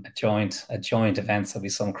celebrating a joint event. So there'll be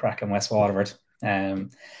some crack in West Waterford.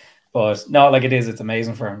 But no, like, it's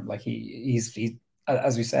amazing for him. Like, he's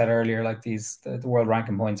as we said earlier, like, the world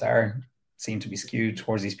ranking points seem to be skewed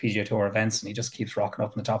towards these PGA Tour events, and he just keeps rocking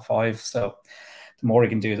up in the top 5. So the more he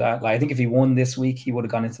can do that, like, I think if he won this week, he would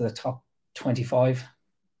have gone into the top 25,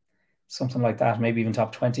 something like that, maybe even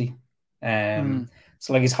top 20.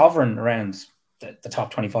 So, like, he's hovering around the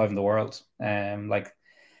top 25 in the world. Like,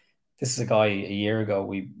 this is a guy a year ago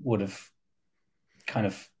we would have kind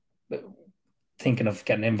of thinking of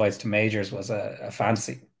getting invites to majors was a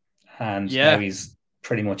fantasy, and now he's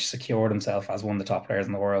pretty much secured himself as one of the top players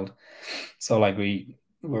in the world. So, like,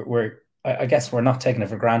 I guess we're not taking it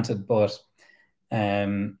for granted, but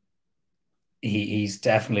he's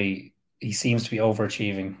definitely, he seems to be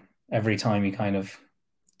overachieving every time he kind of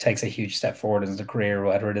takes a huge step forward in his career,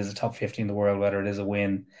 whether it is a top 50 in the world, whether it is a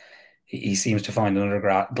win. He seems to find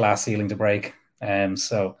another glass ceiling to break.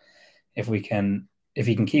 So if he can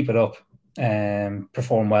keep it up and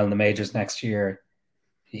perform well in the majors next year,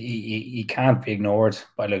 he can't be ignored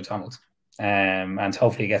by Luke Donald. And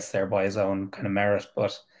hopefully he gets there by his own kind of merit.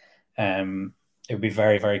 But it would be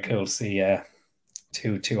very, very cool to see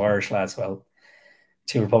two Irish lads, well,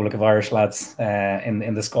 2 Republic of Irish lads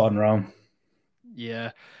in the squad in Rome.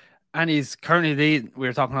 Yeah. And he's currently leading, we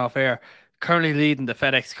were talking off air, currently leading the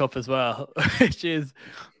FedEx Cup as well, which is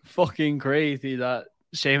fucking crazy that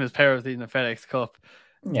Seamus Power is leading the FedEx Cup.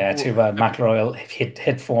 Yeah, too bad McIlroy will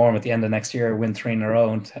hit form at the end of next year, win 3 in a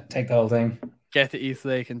row, and take the whole thing. Get to East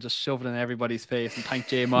Lake and just shove it in everybody's face and thank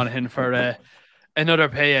Jay Monaghan for another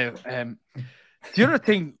payout. The other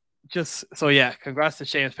thing, congrats to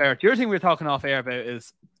Seamus Power. The other thing we were talking off air about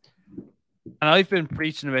is, and I've been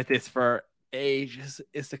preaching about this for ages,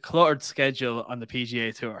 is the cluttered schedule on the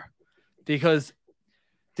PGA Tour. Because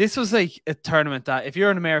this was like a tournament that if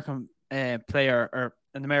you're an American player or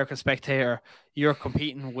an American spectator, you're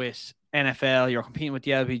competing with NFL, you're competing with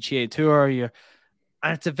the LPGA Tour, and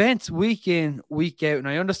it's events week in, week out. And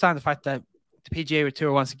I understand the fact that the PGA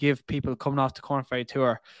Tour wants to give people coming off the Corn Ferry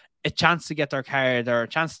Tour a chance to get their card or a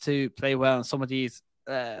chance to play well in some of these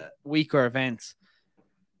weaker events.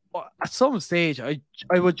 But at some stage, I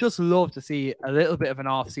would just love to see a little bit of an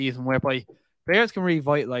off season whereby players can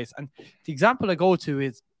revitalize. And the example I go to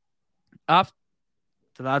is after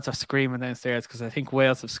the lads are screaming downstairs because I think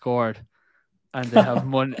Wales have scored and they have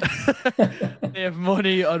money. They have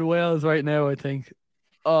money on Wales right now, I think.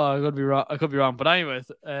 Oh, I could be wrong. I could be wrong. But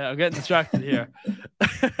anyways, I'm getting distracted here.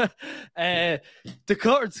 The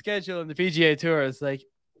current schedule in the PGA Tour is like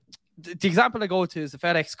the example I go to is the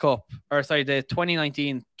FedEx Cup, or sorry, the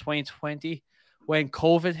 2019-2020 when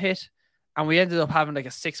COVID hit, and we ended up having like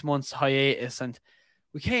a 6 months hiatus, and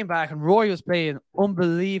we came back, and Rory was playing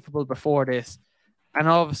unbelievable before this, and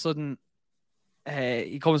all of a sudden,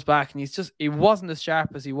 he comes back, and he wasn't as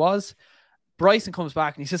sharp as he was. Bryson comes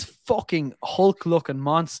back, and he's this fucking Hulk-looking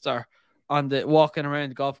monster on the walking around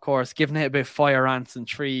the golf course, giving it a bit of fire ants and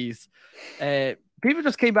trees. People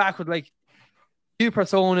just came back with like new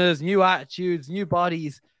personas, new attitudes, new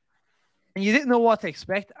bodies, and you didn't know what to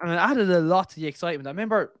expect, and it added a lot to the excitement. I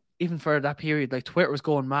remember even for that period, like Twitter was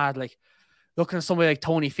going mad, like looking at somebody like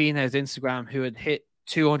Tony Finau's Instagram who had hit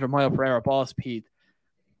 200 mile per hour ball speed,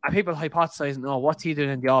 and people hypothesizing, oh, what's he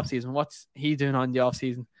doing in the off season? What's he doing on the off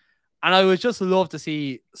season? And I would just love to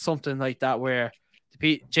see something like that where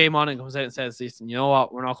Jay Monaghan comes out and says, listen, you know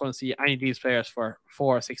what? We're not going to see any of these players for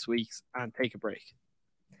 4 or 6 weeks and take a break.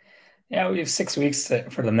 Yeah, we have 6 weeks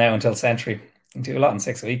for them now until Century. You can do a lot in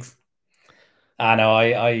 6 weeks. I know.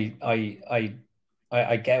 I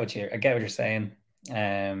get what you're saying,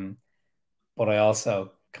 but I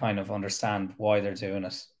also kind of understand why they're doing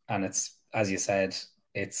it, and it's, as you said,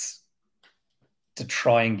 it's to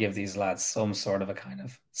try and give these lads some sort of a kind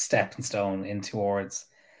of stepping stone in towards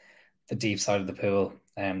the deep side of the pool,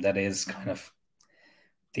 that is kind of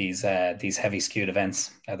these heavy skewed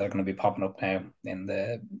events that are going to be popping up now in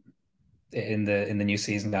the new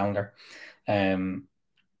season calendar. No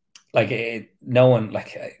one,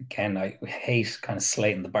 like, Ken, I hate kind of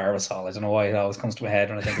slating the Barbasol. I don't know why it always comes to my head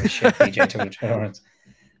when I think of the shit PGA Tour tournaments.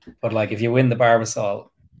 But like, if you win the Barbasol,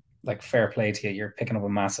 like, fair play to you. You're picking up a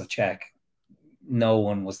massive check. No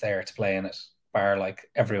one was there to play in it, bar like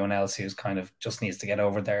everyone else who's kind of just needs to get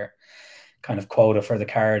over their kind of quota for the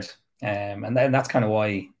card. And then that's kind of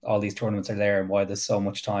why all these tournaments are there and why there's so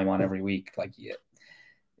much time on every week. Like, yeah,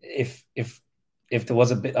 if there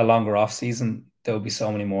was a longer off season, there would be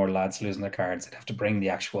so many more lads losing their cards. They'd have to bring the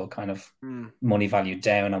actual kind of money value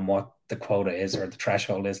down on what the quota is or the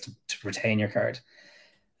threshold is to retain your card.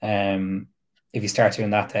 If you start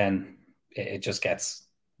doing that, then it just gets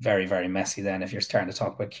very, very messy. Then if you're starting to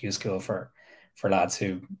talk about Q school for lads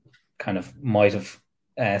who kind of might have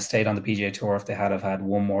stayed on the PGA Tour if they had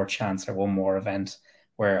one more chance or one more event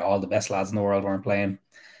where all the best lads in the world weren't playing.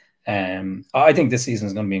 I think this season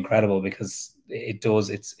is going to be incredible because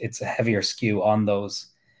it's a heavier skew on those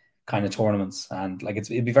kind of tournaments, and like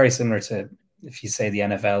it'd be very similar to if you say the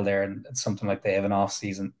NFL there and something like they have an off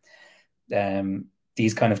season.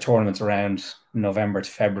 These kind of tournaments around November to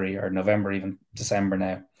February or November even December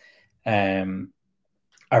now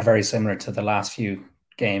are very similar to the last few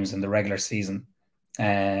games in the regular season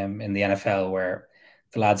in the NFL, where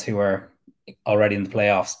the lads who are already in the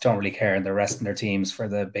playoffs don't really care and they're resting their teams for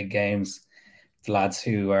the big games. The lads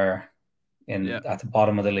who are at the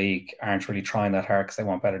bottom of the league aren't really trying that hard because they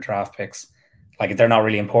want better draft picks. Like, they're not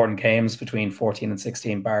really important games between 14 and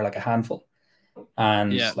 16, bar like a handful.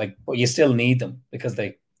 And but you still need them because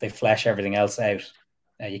they flesh everything else out.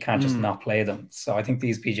 You can't just not play them. So I think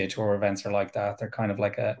these PGA Tour events are like that. They're kind of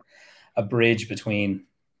like a bridge between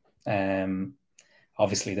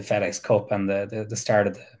obviously the FedEx Cup and the start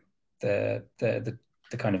of the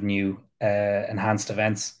kind of new enhanced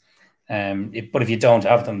events. But if you don't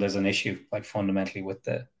have them, there's an issue, like, fundamentally with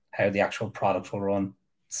how the actual product will run.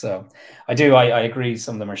 So I agree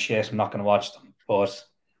some of them are shit. I'm not going to watch them, but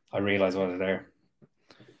I realize why they're there.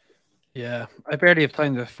 Yeah, I barely have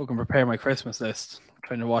time to fucking prepare my Christmas list. I'm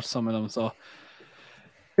trying to watch some of them, so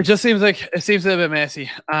it just seems a little bit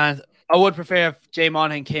messy. And I would prefer if Jay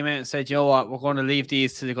Monaghan came out and said, you know what, we're going to leave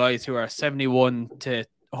these to the guys who are 71 to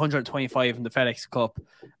 125 in the FedEx Cup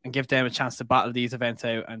and give them a chance to battle these events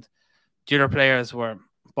out. And the other players were,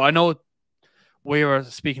 but I know we were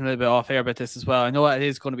speaking a little bit off air about this as well. I know it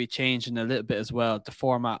is going to be changing a little bit as well, the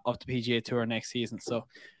format of the PGA Tour next season. So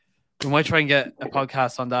we might try and get a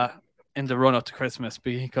podcast on that in the run up to Christmas,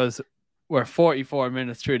 because we're 44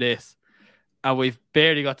 minutes through this and we've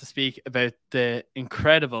barely got to speak about the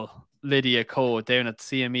incredible Lydia Ko down at the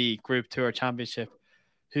CME Group Tour Championship,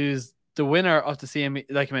 who's the winner of the CME,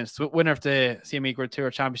 like I mentioned, winner of the CME Group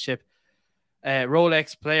Tour Championship,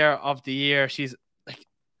 Rolex Player of the Year. She's like,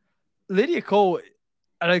 Lydia Ko,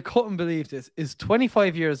 and I couldn't believe this, is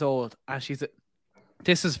 25 years old, and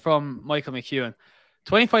this is from Michael McEwen,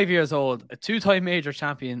 25 years old, a 2-time major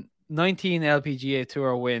champion, 19 LPGA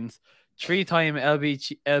Tour wins, 3-time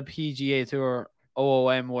LPGA Tour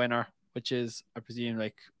OOM winner, which is, I presume,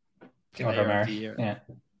 like, Player of the Year. Yeah.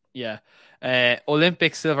 Yeah.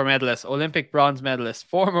 Olympic silver medalist, Olympic bronze medalist,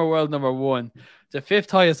 former world number 1, the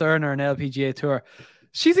 5th highest earner in LPGA Tour.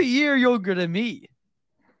 She's a year younger than me.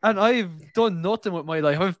 And I've done nothing with my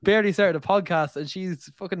life. I've barely started a podcast and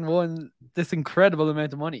she's fucking won this incredible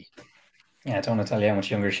amount of money. Yeah, I don't want to tell you how much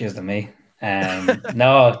younger she is than me.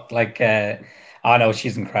 No, like, oh no,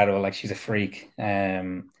 she's incredible. Like, she's a freak.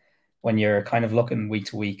 When you're kind of looking week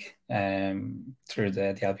to week, through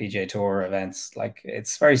the LPGA Tour events, like,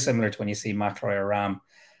 it's very similar to when you see McIlroy or Ram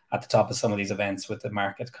at the top of some of these events, with the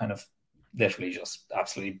market kind of literally just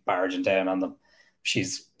absolutely barging down on them.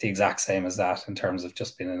 She's the exact same as that in terms of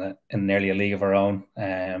just being in nearly a league of her own,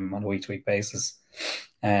 on a week to week basis.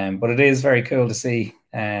 But it is very cool to see,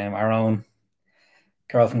 our own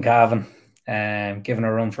girl from Cavan, giving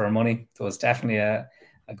her a run for her money. There was definitely a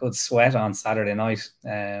good sweat on Saturday night,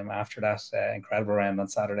 after that incredible round on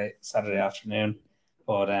Saturday afternoon.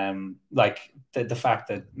 But like, the fact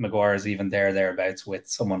that Maguire is even thereabouts with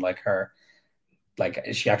someone like her, like,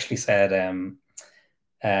 she actually said,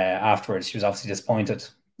 afterwards, she was obviously disappointed.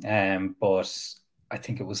 But I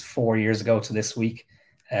think it was 4 years ago to this week,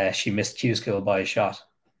 she missed Q School by a shot.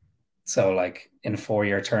 So, like, in a 4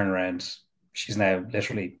 year turnaround, she's now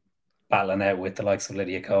literally battling out with the likes of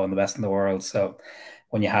Lydia Ko and the best in the world. So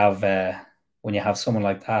when you have someone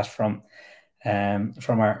like that from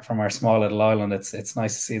our small little island, it's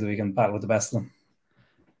nice to see that we can battle with the best of them.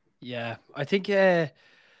 Yeah, I think it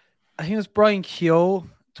was Brian Keogh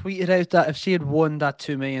tweeted out that if she had won that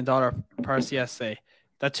 $2 million purse yesterday,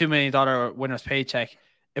 that $2 million winner's paycheck,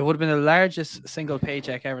 it would have been the largest single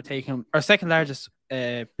paycheck ever taken, or second largest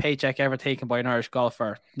paycheck ever taken by an Irish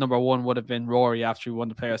golfer. Number 1 would have been Rory after he won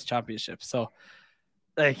the Players' Championship. So,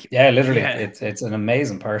 like, Yeah, literally, yeah, it's an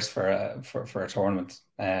amazing purse for a tournament.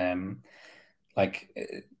 Like,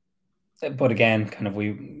 but again, kind of,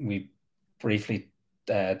 we briefly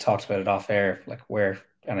talked about it off air, like, where,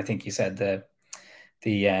 and I think you said the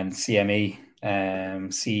CME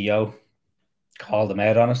CEO called them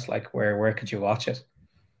out on it. Like, where could you watch it?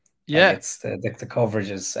 Like, yeah, it's the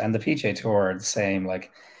coverages, and the PGA Tour are the same.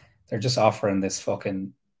 Like, they're just offering this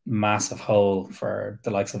fucking massive hole for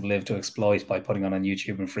the likes of Live to exploit by putting on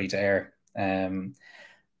YouTube and free to air.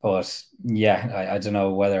 But yeah, I don't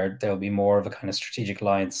know whether there'll be more of a kind of strategic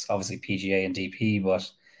alliance. Obviously, PGA and DP, but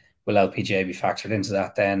will LPGA be factored into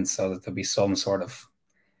that then, so that there'll be some sort of,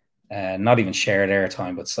 not even shared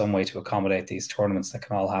airtime, but some way to accommodate these tournaments that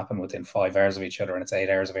can all happen within 5 hours of each other, and it's 8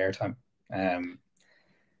 hours of airtime.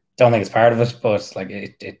 Don't think it's part of it, but like,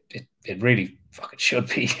 it really fucking should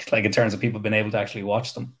be, like, in terms of people being able to actually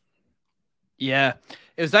watch them. yeah.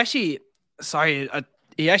 It was actually, sorry,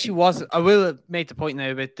 he actually was. I will make the point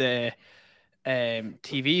now about the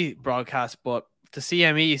TV broadcast, but the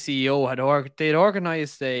CME CEO they'd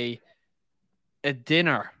organized a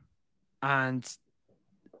dinner, and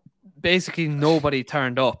basically nobody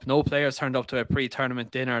turned up. No players turned up to a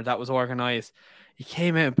pre-tournament dinner that was organized. He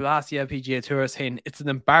came out and blasted the LPGA Tour saying it's an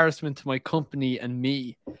embarrassment to my company and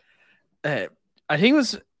me. I think it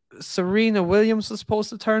was Serena Williams was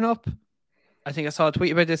supposed to turn up. I think I saw a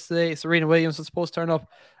tweet about this today. Serena Williams was supposed to turn up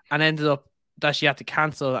and ended up that she had to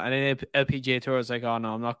cancel. And then LPGA Tour was like, oh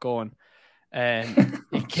no, I'm not going. And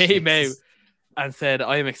he came out and said,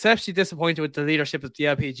 I am exceptionally disappointed with the leadership of the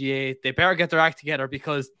LPGA. They better get their act together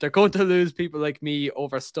because they're going to lose people like me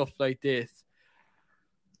over stuff like this.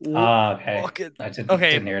 Okay. Fucking, I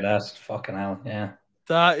didn't hear that. Fucking hell, yeah.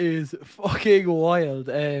 That is fucking wild.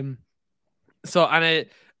 So, and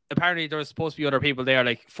apparently there was supposed to be other people there,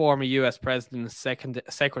 like former US presidents,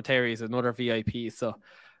 secretaries, and other VIPs. So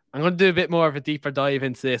I'm going to do a bit more of a deeper dive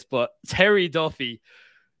into this, but Terry Duffy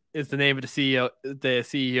is the name of the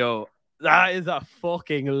CEO. That is a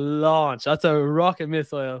fucking launch. That's a rocket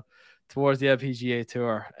missile towards the LPGA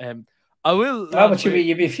Tour. I will. Oh, but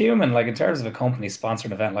you'd be fuming, like, in terms of a company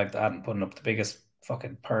sponsored event like that and putting up the biggest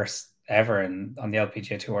fucking purse ever on the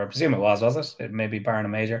LPGA Tour. I presume it was it? It may be barring a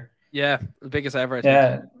major. Yeah, the biggest ever. I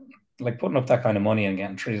think. Like, putting up that kind of money and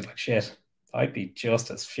getting treated like shit. I'd be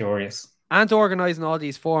just as furious. And organising all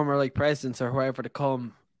these former, like, presidents or whoever to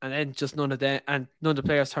come, and then just none of the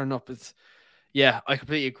players turn up. Yeah, I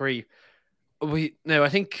completely agree. I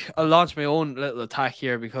think I'll launch my own little attack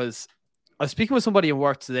here, because I was speaking with somebody in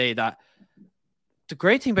work today that the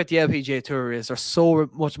great thing about the LPGA Tour is they're so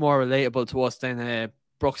much more relatable to us than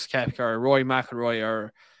Brooks Koepka or Rory McIlroy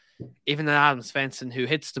or even an Adam Svensson, who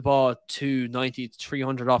hits the ball 290 to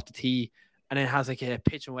 300 off the tee and then has like a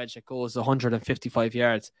pitching wedge that goes 155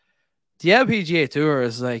 yards. The LPGA Tour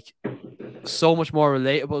is like so much more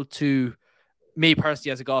relatable to me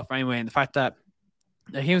personally as a golfer anyway, and the fact that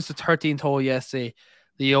he was the 13th hole yesterday,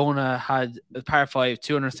 Leona had a par 5,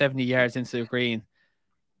 270 yards into the green.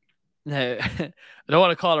 Now, I don't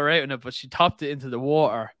want to call her out on it, but she topped it into the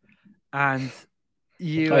water. And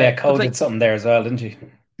Cole did something there as well, didn't she?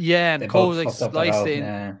 Yeah, and They Cole both fucked up that sliced hole. in.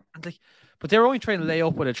 Yeah. And but they were only trying to lay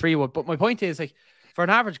up with a 3-wood. But my point is, for an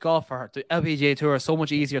average golfer, the LPGA Tour is so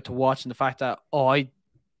much easier to watch, and the fact that I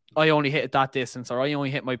only hit at that distance, or I only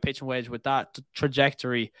hit my pitching wedge with that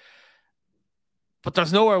trajectory. But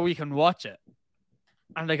there's nowhere we can watch it.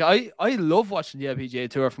 And I love watching the LPGA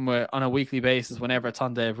Tour on a weekly basis whenever it's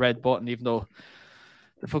on the red button, even though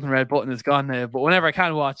the fucking red button is gone now. But whenever I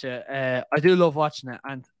can watch it, I do love watching it.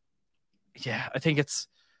 And yeah, I think it's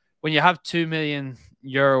when you have €2 million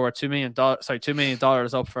or $2 million, $2 million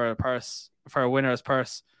up for a winner's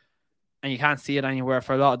purse, and you can't see it anywhere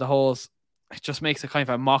for a lot of the holes, it just makes it kind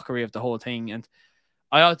of a mockery of the whole thing. And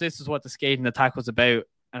I thought this was what the skating attack was about,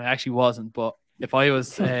 and it actually wasn't. But if I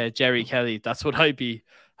was Jerry Kelly, that's what I'd be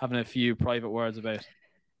having a few private words about.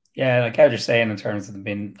 Yeah, like how you're saying in terms of them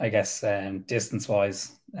being, I guess,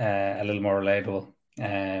 distance-wise, a little more relatable.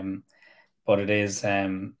 But it is.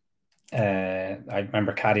 I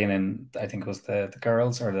remember caddying in, I think it was the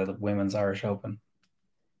girls or the women's Irish Open.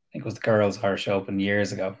 I think it was the girls Irish Open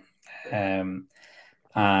years ago. And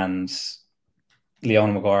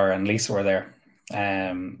Leona Maguire and Lisa were there.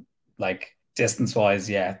 Like distance-wise,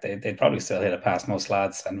 yeah, they'd probably still hit it past most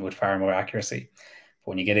lads and with far more accuracy. But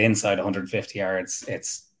when you get inside 150 yards,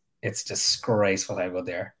 it's disgraceful how good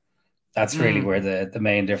they are. That's really where the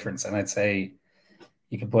main difference. And I'd say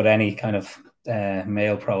you could put any kind of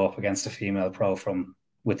male pro up against a female pro from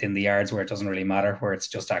within the yards where it doesn't really matter, where it's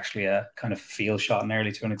just actually a kind of field shot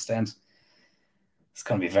nearly to an extent. It's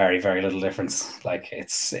going to be very, very little difference. Like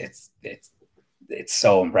it's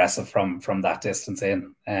so impressive from that distance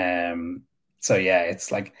in. So yeah,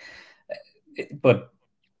 it's like, but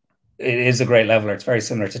it is a great leveler. It's very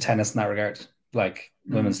similar to tennis in that regard. Like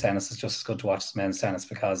women's tennis is just as good to watch as men's tennis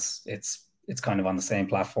because it's kind of on the same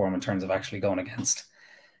platform in terms of actually going against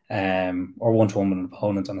or one-to-one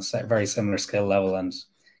opponent on a very similar skill level. And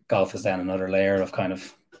golf is then another layer of kind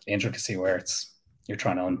of intricacy where you're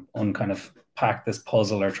trying to kind of pack this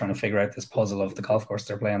puzzle or trying to figure out this puzzle of the golf course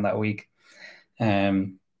they're playing that week. So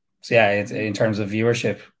yeah, in terms of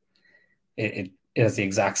viewership, it has the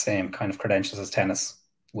exact same kind of credentials as tennis,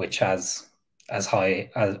 which has as high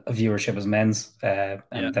a viewership as men's. And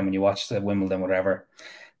then when you watch the Wimbledon, whatever,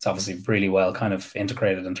 it's obviously really well kind of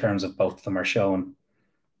integrated in terms of both of them are shown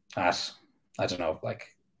at, I don't know, like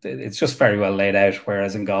it's just very well laid out.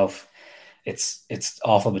 Whereas in golf, it's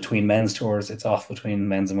awful between men's tours, it's awful between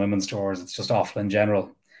men's and women's tours, it's just awful in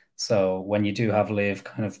general. So when you do have Liv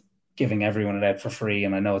kind of giving everyone it out for free,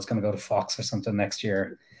 and I know it's going to go to Fox or something next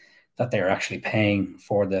year, that they're actually paying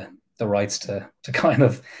for the rights to kind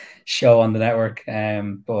of show on the network.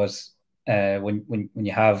 But when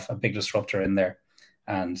you have a big disruptor in there,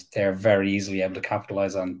 and they're very easily able to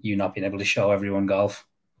capitalize on you not being able to show everyone golf,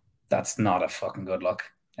 that's not a fucking good look.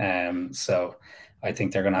 So I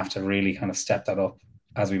think they're going to have to really kind of step that up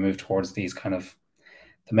as we move towards these kind of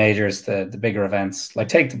the majors, the bigger events. Like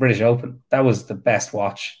take the British Open. That was the best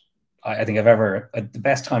watch I think the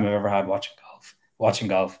best time I've ever had watching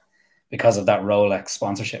golf because of that Rolex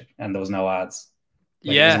sponsorship and there was no ads.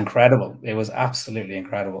 It was incredible. It was absolutely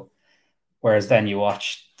incredible. Whereas then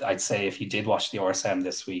I'd say if you did watch the RSM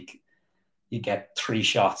this week, you get 3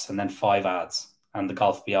 shots and then 5 ads and the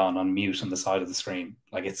golf beyond on mute on the side of the screen.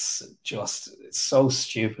 Like it's so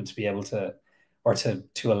stupid to be able to, or to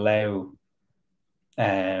allow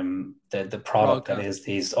the product that is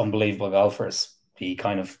these unbelievable golfers be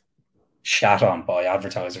kind of shat on by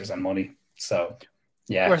advertisers and money. So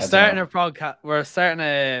yeah, we're starting a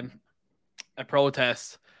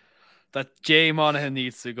protest that Jay Monahan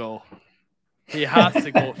needs to go. He has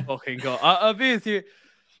to go fucking go. I'll be with you.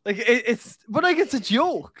 Like it's a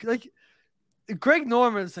joke. Like Greg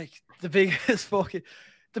Norman's like the biggest fucking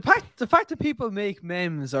the fact that people make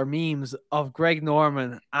memes or memes of Greg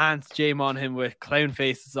Norman and Jay Monahan with clown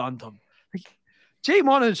faces on them. Like Jay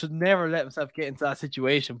Monahan should never let himself get into that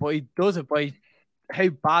situation, but he does it by how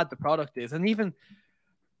bad the product is. And even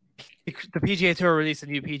the PGA Tour released a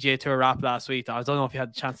new PGA Tour app last week. I don't know if you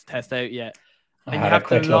had the chance to test out yet. I had a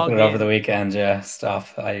quick look at it over the weekend. Yeah,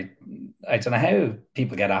 stuff. I don't know how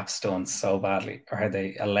people get apps done so badly, or how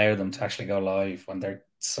they allow them to actually go live when they're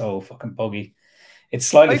so fucking buggy. It's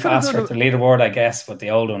slightly faster at the leaderboard, I guess, but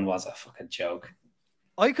the old one was a fucking joke.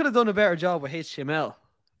 I could have done a better job with HTML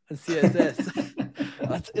and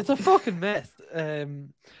CSS. It's a fucking mess.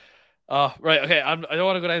 Oh, right. Okay. I don't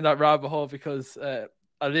want to go down that rabbit hole because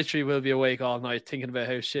I literally will be awake all night thinking about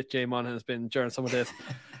how shit Jay Monahan has been during some of this.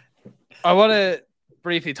 I want to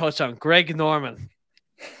briefly touch on Greg Norman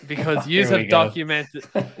because you Here we have go. documented.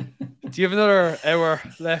 Do you have another hour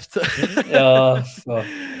left? Oh, fuck.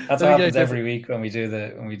 That's what happens this. every week when we do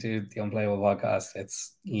the Unplayable podcast.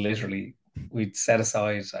 It's literally we'd set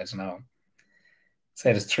aside, I don't know,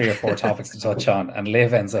 say there's 3 or 4 topics to touch on, and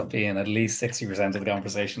Liv ends up being at least 60% of the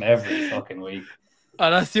conversation every fucking week.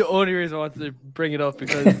 And that's the only reason I wanted to bring it up,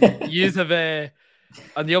 because you have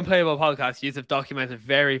on the Unplayable podcast, you have documented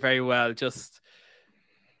very, very well just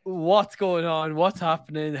what's going on, what's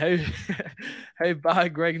happening, how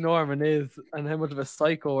bad Greg Norman is, and how much of a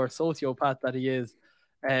psycho or sociopath that he is.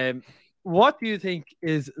 What do you think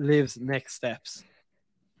is Liv's next steps?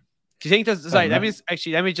 Do you think there's let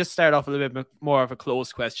me just start off a little bit more of a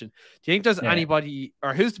closed question. Do you think there's anybody,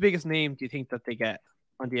 or who's the biggest name do you think that they get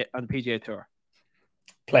on the PGA Tour?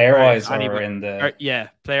 Player wise, or in the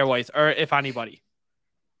player wise, or if anybody.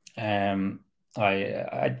 I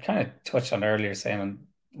kind of touched on earlier saying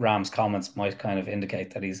Ram's comments might kind of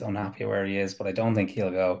indicate that he's unhappy where he is, but I don't think he'll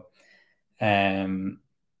go. I'd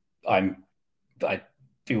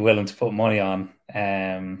be willing to put money on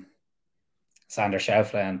Xander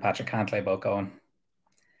Schauffele and Patrick Cantlay both going,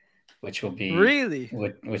 which will be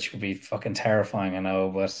which would be fucking terrifying, I know,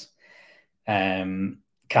 but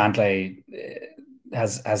Cantlay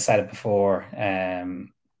has said it before.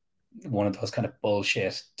 One of those kind of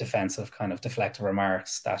bullshit defensive kind of deflective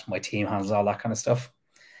remarks that my team handles all that kind of stuff.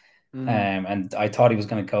 And I thought he was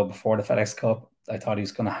going to go before the FedEx Cup. I thought he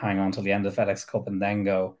was going to hang on till the end of the FedEx Cup and then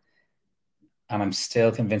go. And I'm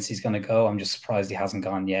still convinced he's going to go. I'm just surprised he hasn't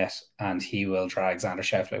gone yet. And he will drag Xander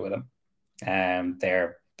Schauffele with him.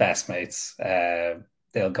 They're best mates.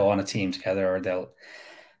 They'll go on a team together, or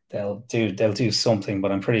they'll do something.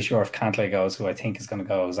 But I'm pretty sure if Cantlay goes, who I think is going to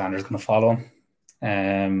go, Xander's going to follow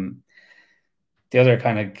him. The other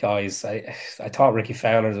kind of guys, I thought Ricky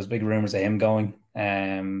Fowler, there's big rumors of him going,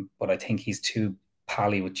 but I think he's too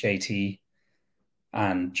pally with JT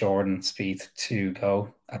and Jordan Spieth to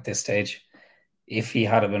go at this stage. If he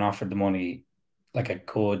had been offered the money, like a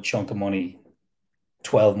good chunk of money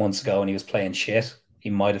 12 months ago and he was playing shit, he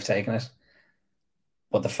might have taken it.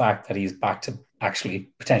 But the fact that he's back to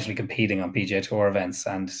actually potentially competing on PGA Tour events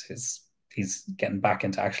and he's getting back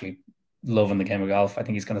into actually loving the game of golf, I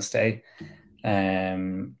think he's going to stay.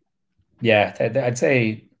 I'd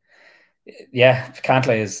say,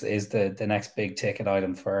 Cantlay is the next big ticket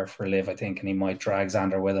item for Liv, I think, and he might drag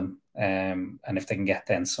Xander with him. And if they can get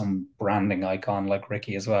then some branding icon like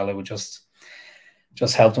Ricky as well, it would just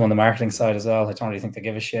help them on the marketing side as well. I don't really think they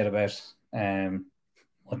give a shit about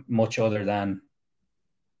much other than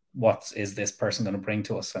what is this person going to bring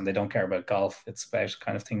to us, and they don't care about golf. It's about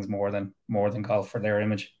kind of things more than golf for their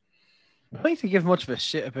image. I don't think they give much of a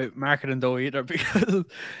shit about marketing though either, because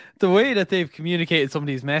the way that they've communicated some of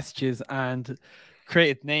these messages and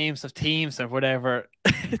created names of teams or whatever,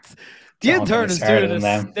 the intern is doing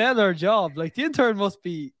a stellar job. Like, the intern must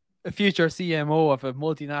be a future CMO of a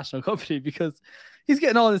multinational company, because he's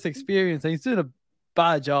getting all this experience and he's doing a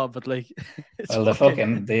bad job. But like,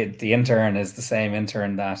 the intern is the same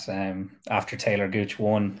intern that after Taylor Gooch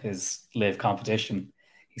won his Live competition,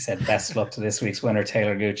 he said, "Best luck to this week's winner,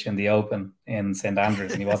 Taylor Gooch, in the Open in St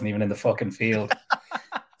Andrews," and he wasn't even in the fucking field.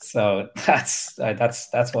 So that's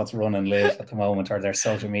what's running Live at the moment, or their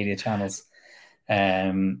social media channels,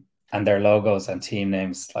 and their logos and team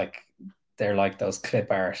names. Like, they're like those clip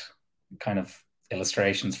art kind of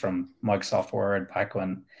illustrations from Microsoft Word back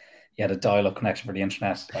when you had a dial-up connection for the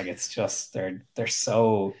internet. Like, it's just they're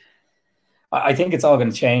so. I think it's all going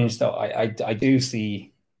to change, though. I do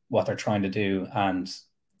see what they're trying to do, and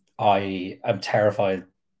I am terrified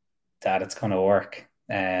that it's going to work.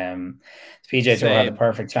 The PGA Tour had the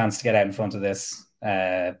perfect chance to get out in front of this.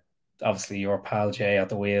 Obviously, your pal Jay at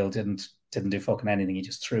the wheel didn't do fucking anything. He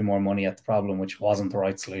just threw more money at the problem, which wasn't the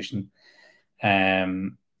right solution.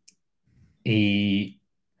 He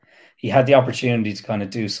had the opportunity to kind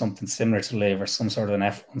of do something similar to Live, or some sort of an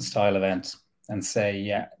F1 style event, and say,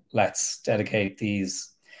 yeah, let's dedicate these.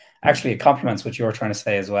 Actually, it complements what you're trying to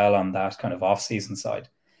say as well on that kind of off-season side.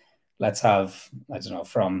 Let's have, I don't know,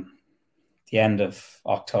 from the end of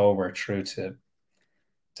October through to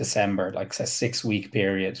December, like a 6-week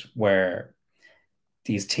period where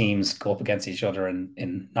these teams go up against each other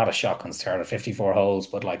in not a shotgun start of 54 holes,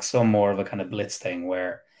 but like some more of a kind of blitz thing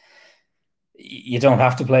where you don't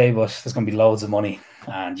have to play, but there's going to be loads of money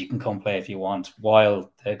and you can come play if you want,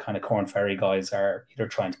 while the kind of Corn Ferry guys are either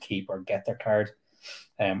trying to keep or get their card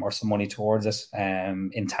or some money towards it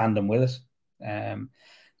in tandem with it.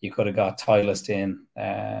 You could have got Titleist in,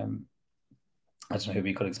 I don't know who would be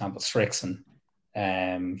a good example, Strixon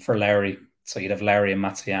for Larry. So you'd have Larry and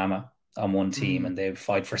Matsuyama on one team, and they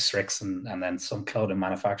fight for Strix and then some clothing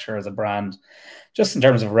manufacturer as a brand, just in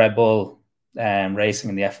terms of Red Bull racing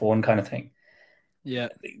in the F1 kind of thing. Yeah,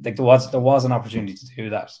 like there was an opportunity to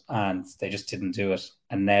do that, and they just didn't do it.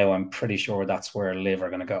 And now I'm pretty sure that's where Liv are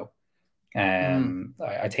going to go.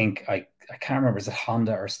 I think I can't remember, is it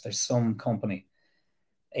Honda or there's some company,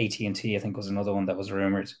 AT&T I think was another one that was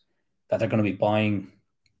rumored that they're going to be buying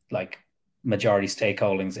like majority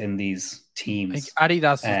stakeholdings in these I think teams.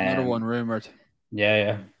 Adidas is another one rumored.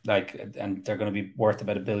 Yeah, like, and they're going to be worth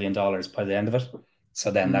about $1 billion by the end of it.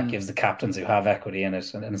 So then that gives the captains who have equity in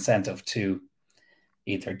it an incentive to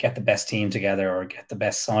either get the best team together or get the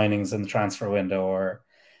best signings in the transfer window, or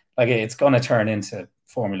like it's going to turn into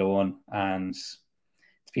Formula One, and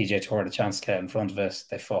the PGA Tour had a chance to get in front of it.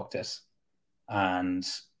 They fucked it, and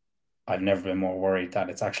I've never been more worried that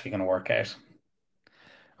it's actually going to work out.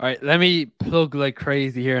 All right, let me plug like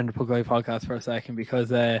crazy here in the Plug Live podcast for a second, because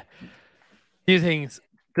few things.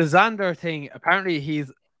 The Xander thing, apparently he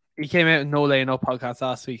came out in No Laying Up podcast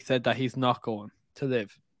last week, said that he's not going to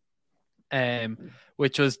Live.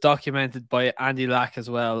 Which was documented by Andy Lack as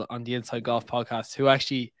well on the Inside Golf podcast, who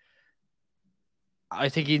actually, I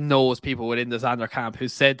think he knows people within the Xander camp who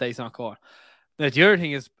said that he's not going. Now, the other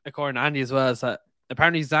thing is, according to Andy as well, is that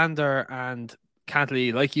apparently Xander and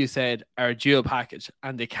Cantley, like you said, are a dual package,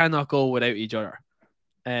 and they cannot go without each other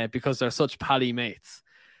because they're such pally mates.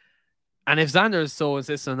 And if Xander is so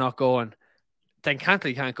insistent on not going, then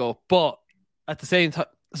Cantley can't go. But at the same time,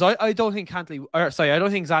 so I don't think I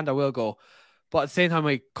don't think Xander will go. But at the same time,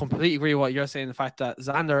 I completely agree with what you're saying. The fact that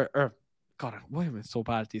Xander, God, why am I so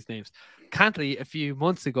bad at these names? Cantley, a few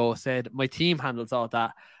months ago, said, my team handles all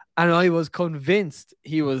that. And I was convinced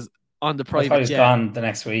he was on the private jet. I thought he was gone the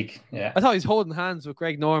next week. Yeah. I thought he was holding hands with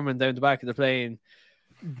Greg Norman down the back of the plane,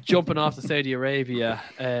 jumping off to Saudi Arabia.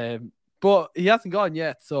 But he hasn't gone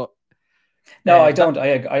yet. So no, I don't. I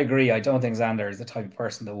agree. I don't think Xander is the type of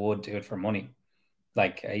person that would do it for money.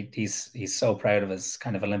 Like he's so proud of his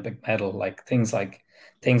kind of Olympic medal. Like things of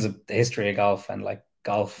the history of golf and like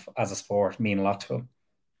golf as a sport mean a lot to him.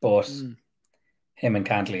 But him and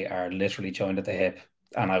Cantley are literally joined at the hip,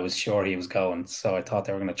 and I was sure he was going. So I thought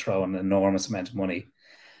they were going to throw an enormous amount of money,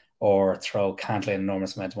 or throw Cantley an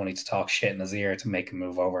enormous amount of money to talk shit in his ear to make him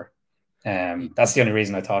move over. That's the only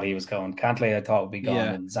reason I thought he was going. Cantley I thought would be gone,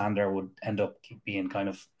 and Xander would end up being kind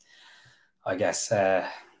of, I guess,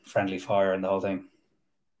 friendly fire and the whole thing.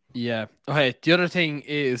 Yeah. Okay. The other thing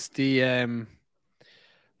is the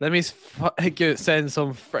let me send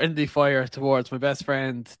some friendly fire towards my best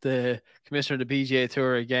friend, the commissioner of the PGA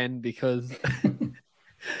Tour, again, because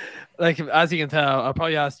like, as you can tell, I'll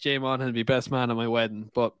probably ask Jay Monaghan to be best man at my wedding.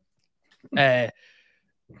 But when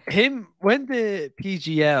the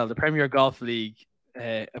PGL, the Premier Golf League,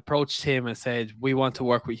 approached him and said, we want to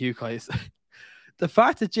work with you guys, the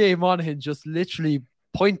fact that Jay Monaghan just literally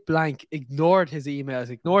point blank ignored his emails,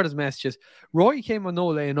 ignored his messages. Rory came on No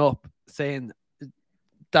Laying Up saying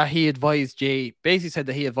that he advised Jay, basically said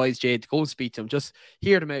that he advised Jay to go and speak to him, just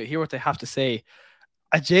hear them out, hear what they have to say.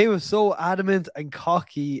 And Jay was so adamant and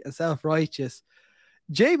cocky and self-righteous.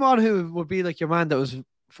 Jay Monaghan would be like your man that was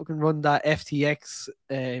fucking run that FTX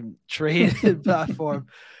trading platform.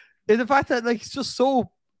 In the fact that like he's just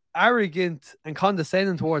so arrogant and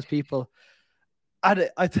condescending towards people. And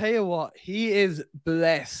I tell you what, he is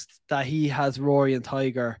blessed that he has Rory and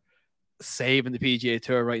Tiger saving the PGA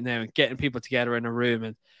Tour right now and getting people together in a room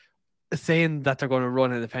and saying that they're going to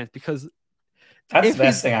run an event, because that's the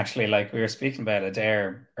best thing, actually. Like we were speaking about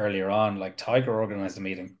Adair earlier on, like Tiger organized a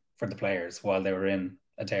meeting for the players while they were in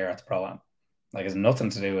Adair at the Pro-Am. Like it's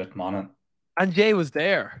nothing to do with Monaghan. And Jay was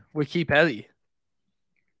there with Keith Ellie.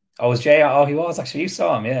 Oh, was Jay? Oh, he was actually. You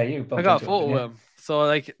saw him, yeah. You. I got a photo with him. So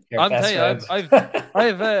like, I'm telling you,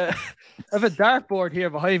 I have a dartboard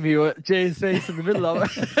here behind me with Jay's face in the middle of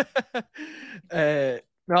it.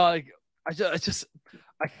 No, like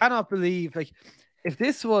I cannot believe, like, if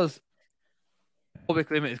this was a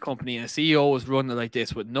public limited company and a CEO was running like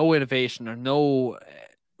this with no innovation or no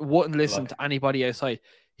wouldn't listen to anybody outside,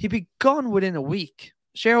 he'd be gone within a week.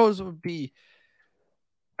 Shareholders would be,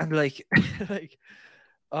 and like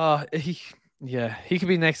he could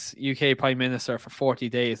be next UK Prime Minister for 40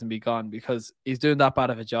 days and be gone, because he's doing that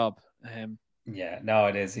bad of a job. Yeah, no,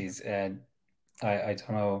 it is. He's I don't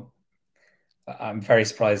know. I'm very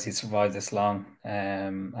surprised he survived this long.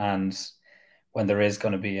 And when there is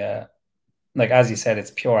going to be like, as you said,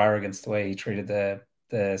 it's pure arrogance the way he treated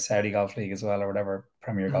the Saudi Golf League as well, or whatever,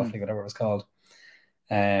 Premier Golf League, whatever it was called.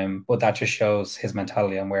 But that just shows his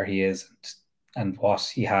mentality and where he is and what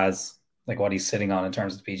he has, like what he's sitting on in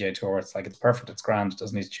terms of the PGA Tour. It's like, it's perfect, it's grand, it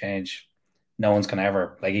doesn't need to change. no one's gonna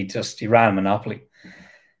ever like. He ran a monopoly,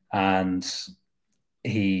 and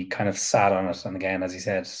he kind of sat on it. And again, as he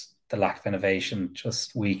said, the lack of innovation,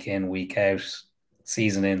 just week in, week out,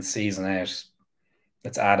 season in, season out.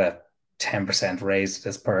 Let's add a 10% raise to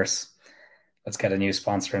this purse. Let's get a new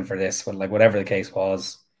sponsor in for this. But like whatever the case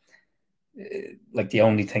was, like the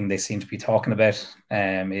only thing they seem to be talking about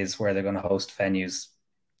is where they're going to host venues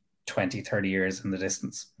 20, 30 years in the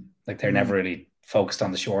distance. Like they're never really focused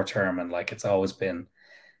on the short term. And like it's always been,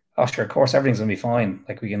 oh sure, of course everything's going to be fine.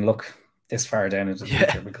 Like we can look this far down into the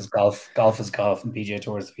future because golf is golf and PGA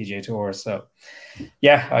Tour is the PGA Tour. So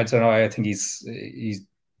yeah, I don't know. I think he's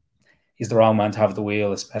the wrong man to have the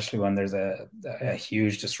wheel, especially when there's a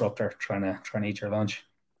huge disruptor trying to eat your lunch.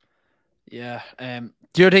 Yeah.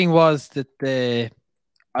 The other thing was that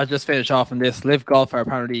I'll just finish off on this. Live Golf are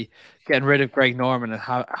apparently getting rid of Greg Norman and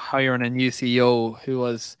hiring a new CEO who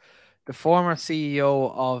was the former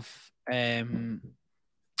CEO of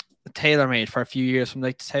TaylorMade for a few years, from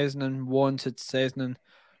like 2001 to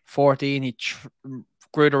 2014. He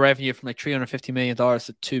grew the revenue from like $350 million to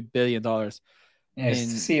 $2 billion. Yeah,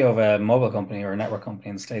 he's the CEO of a mobile company or a network company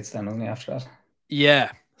in the States then, isn't he, after that?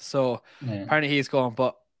 Yeah. So apparently he's gone.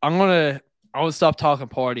 But I want to stop talking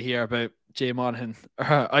poorly here about Jay Monahan.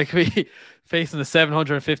 I could be facing a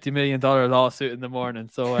 $750 million lawsuit in the morning.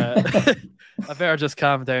 So I better just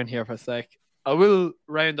calm down here for a sec. I will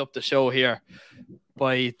round up the show here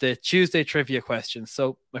by the Tuesday trivia questions.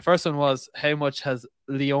 So my first one was, how much has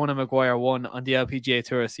Leona Maguire won on the LPGA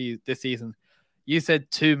Tour this season? You said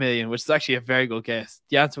 2 million, which is actually a very good guess.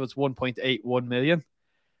 The answer was 1.81 million.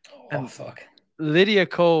 Oh, fuck. Lydia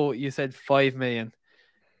Ko, you said 5 million.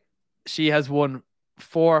 She has won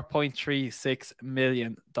 $4.36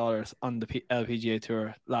 million on the LPGA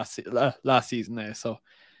Tour last season now. So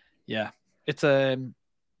yeah, it's kind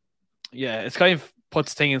of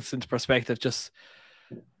puts things into perspective. Just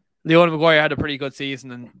Leona Maguire had a pretty good season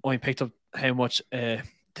and only picked up how much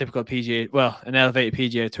typical an elevated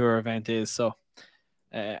PGA Tour event is. So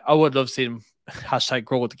I would love to see them #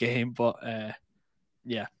 grow the game, but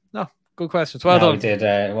yeah, no, good questions. Well done. We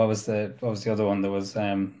did. What was the other one? There was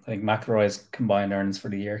I think McIlroy's combined earnings for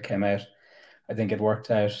the year came out. I think it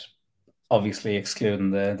worked out, obviously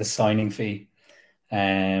excluding the signing fee.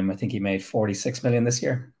 I think he made 46 million this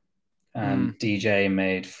year, and DJ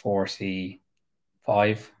made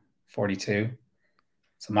 45, 42.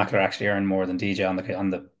 So McIlroy actually earned more than DJ on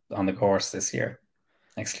the course this year,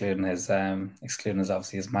 excluding his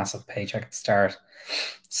obviously his massive paycheck at the start.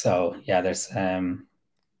 So yeah, there's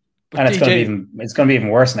and it's going to be even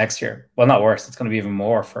worse next year. Well, not worse. It's going to be even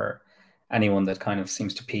more for anyone that kind of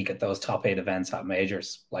seems to peak at those top 8 events at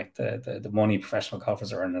majors. Like the money professional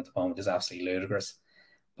golfers are earning at the moment is absolutely ludicrous.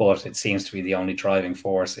 But it seems to be the only driving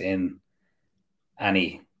force in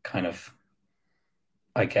any kind of,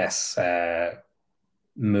 I guess,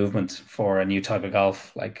 movement for a new type of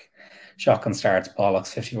golf, like shotgun starts,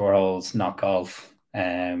 bollocks, 54 holes, not golf.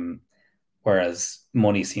 Whereas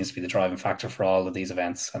money seems to be the driving factor for all of these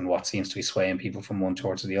events and what seems to be swaying people from one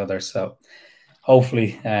towards the other. So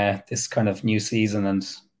hopefully this kind of new season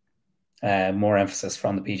and more emphasis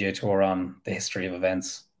from the PGA Tour on the history of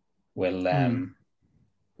events will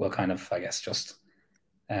kind of, I guess, just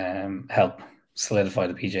help solidify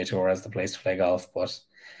the PGA Tour as the place to play golf. But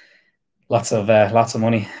lots of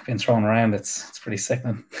money being thrown around. It's pretty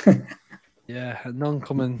sickening. Yeah, none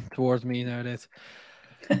coming towards me nowadays.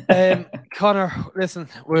 Conor, listen,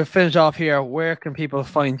 we'll finish off here. Where can people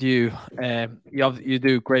find you? You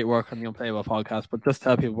do great work on the Unplayable podcast, but just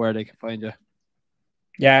tell people where they can find you.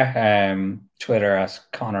 Yeah, Twitter at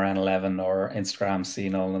ConorN11 or Instagram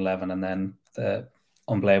CNolan11, and then the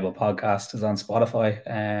Unplayable podcast is on Spotify.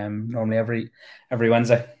 Normally every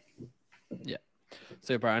Wednesday. Yeah,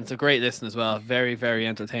 super, and it's a great listen as well. Very, very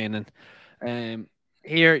entertaining.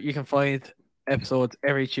 Here you can find episodes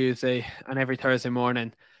every Tuesday and every Thursday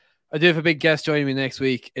morning. I do have a big guest joining me next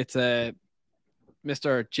week. It's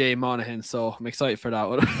Mr. Jay Monahan, so I'm excited for that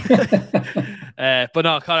one. But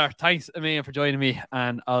no, Conor, thanks a million for joining me,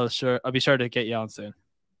 and I'll be sure to get you on soon.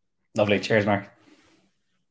 Lovely. Cheers, Mark.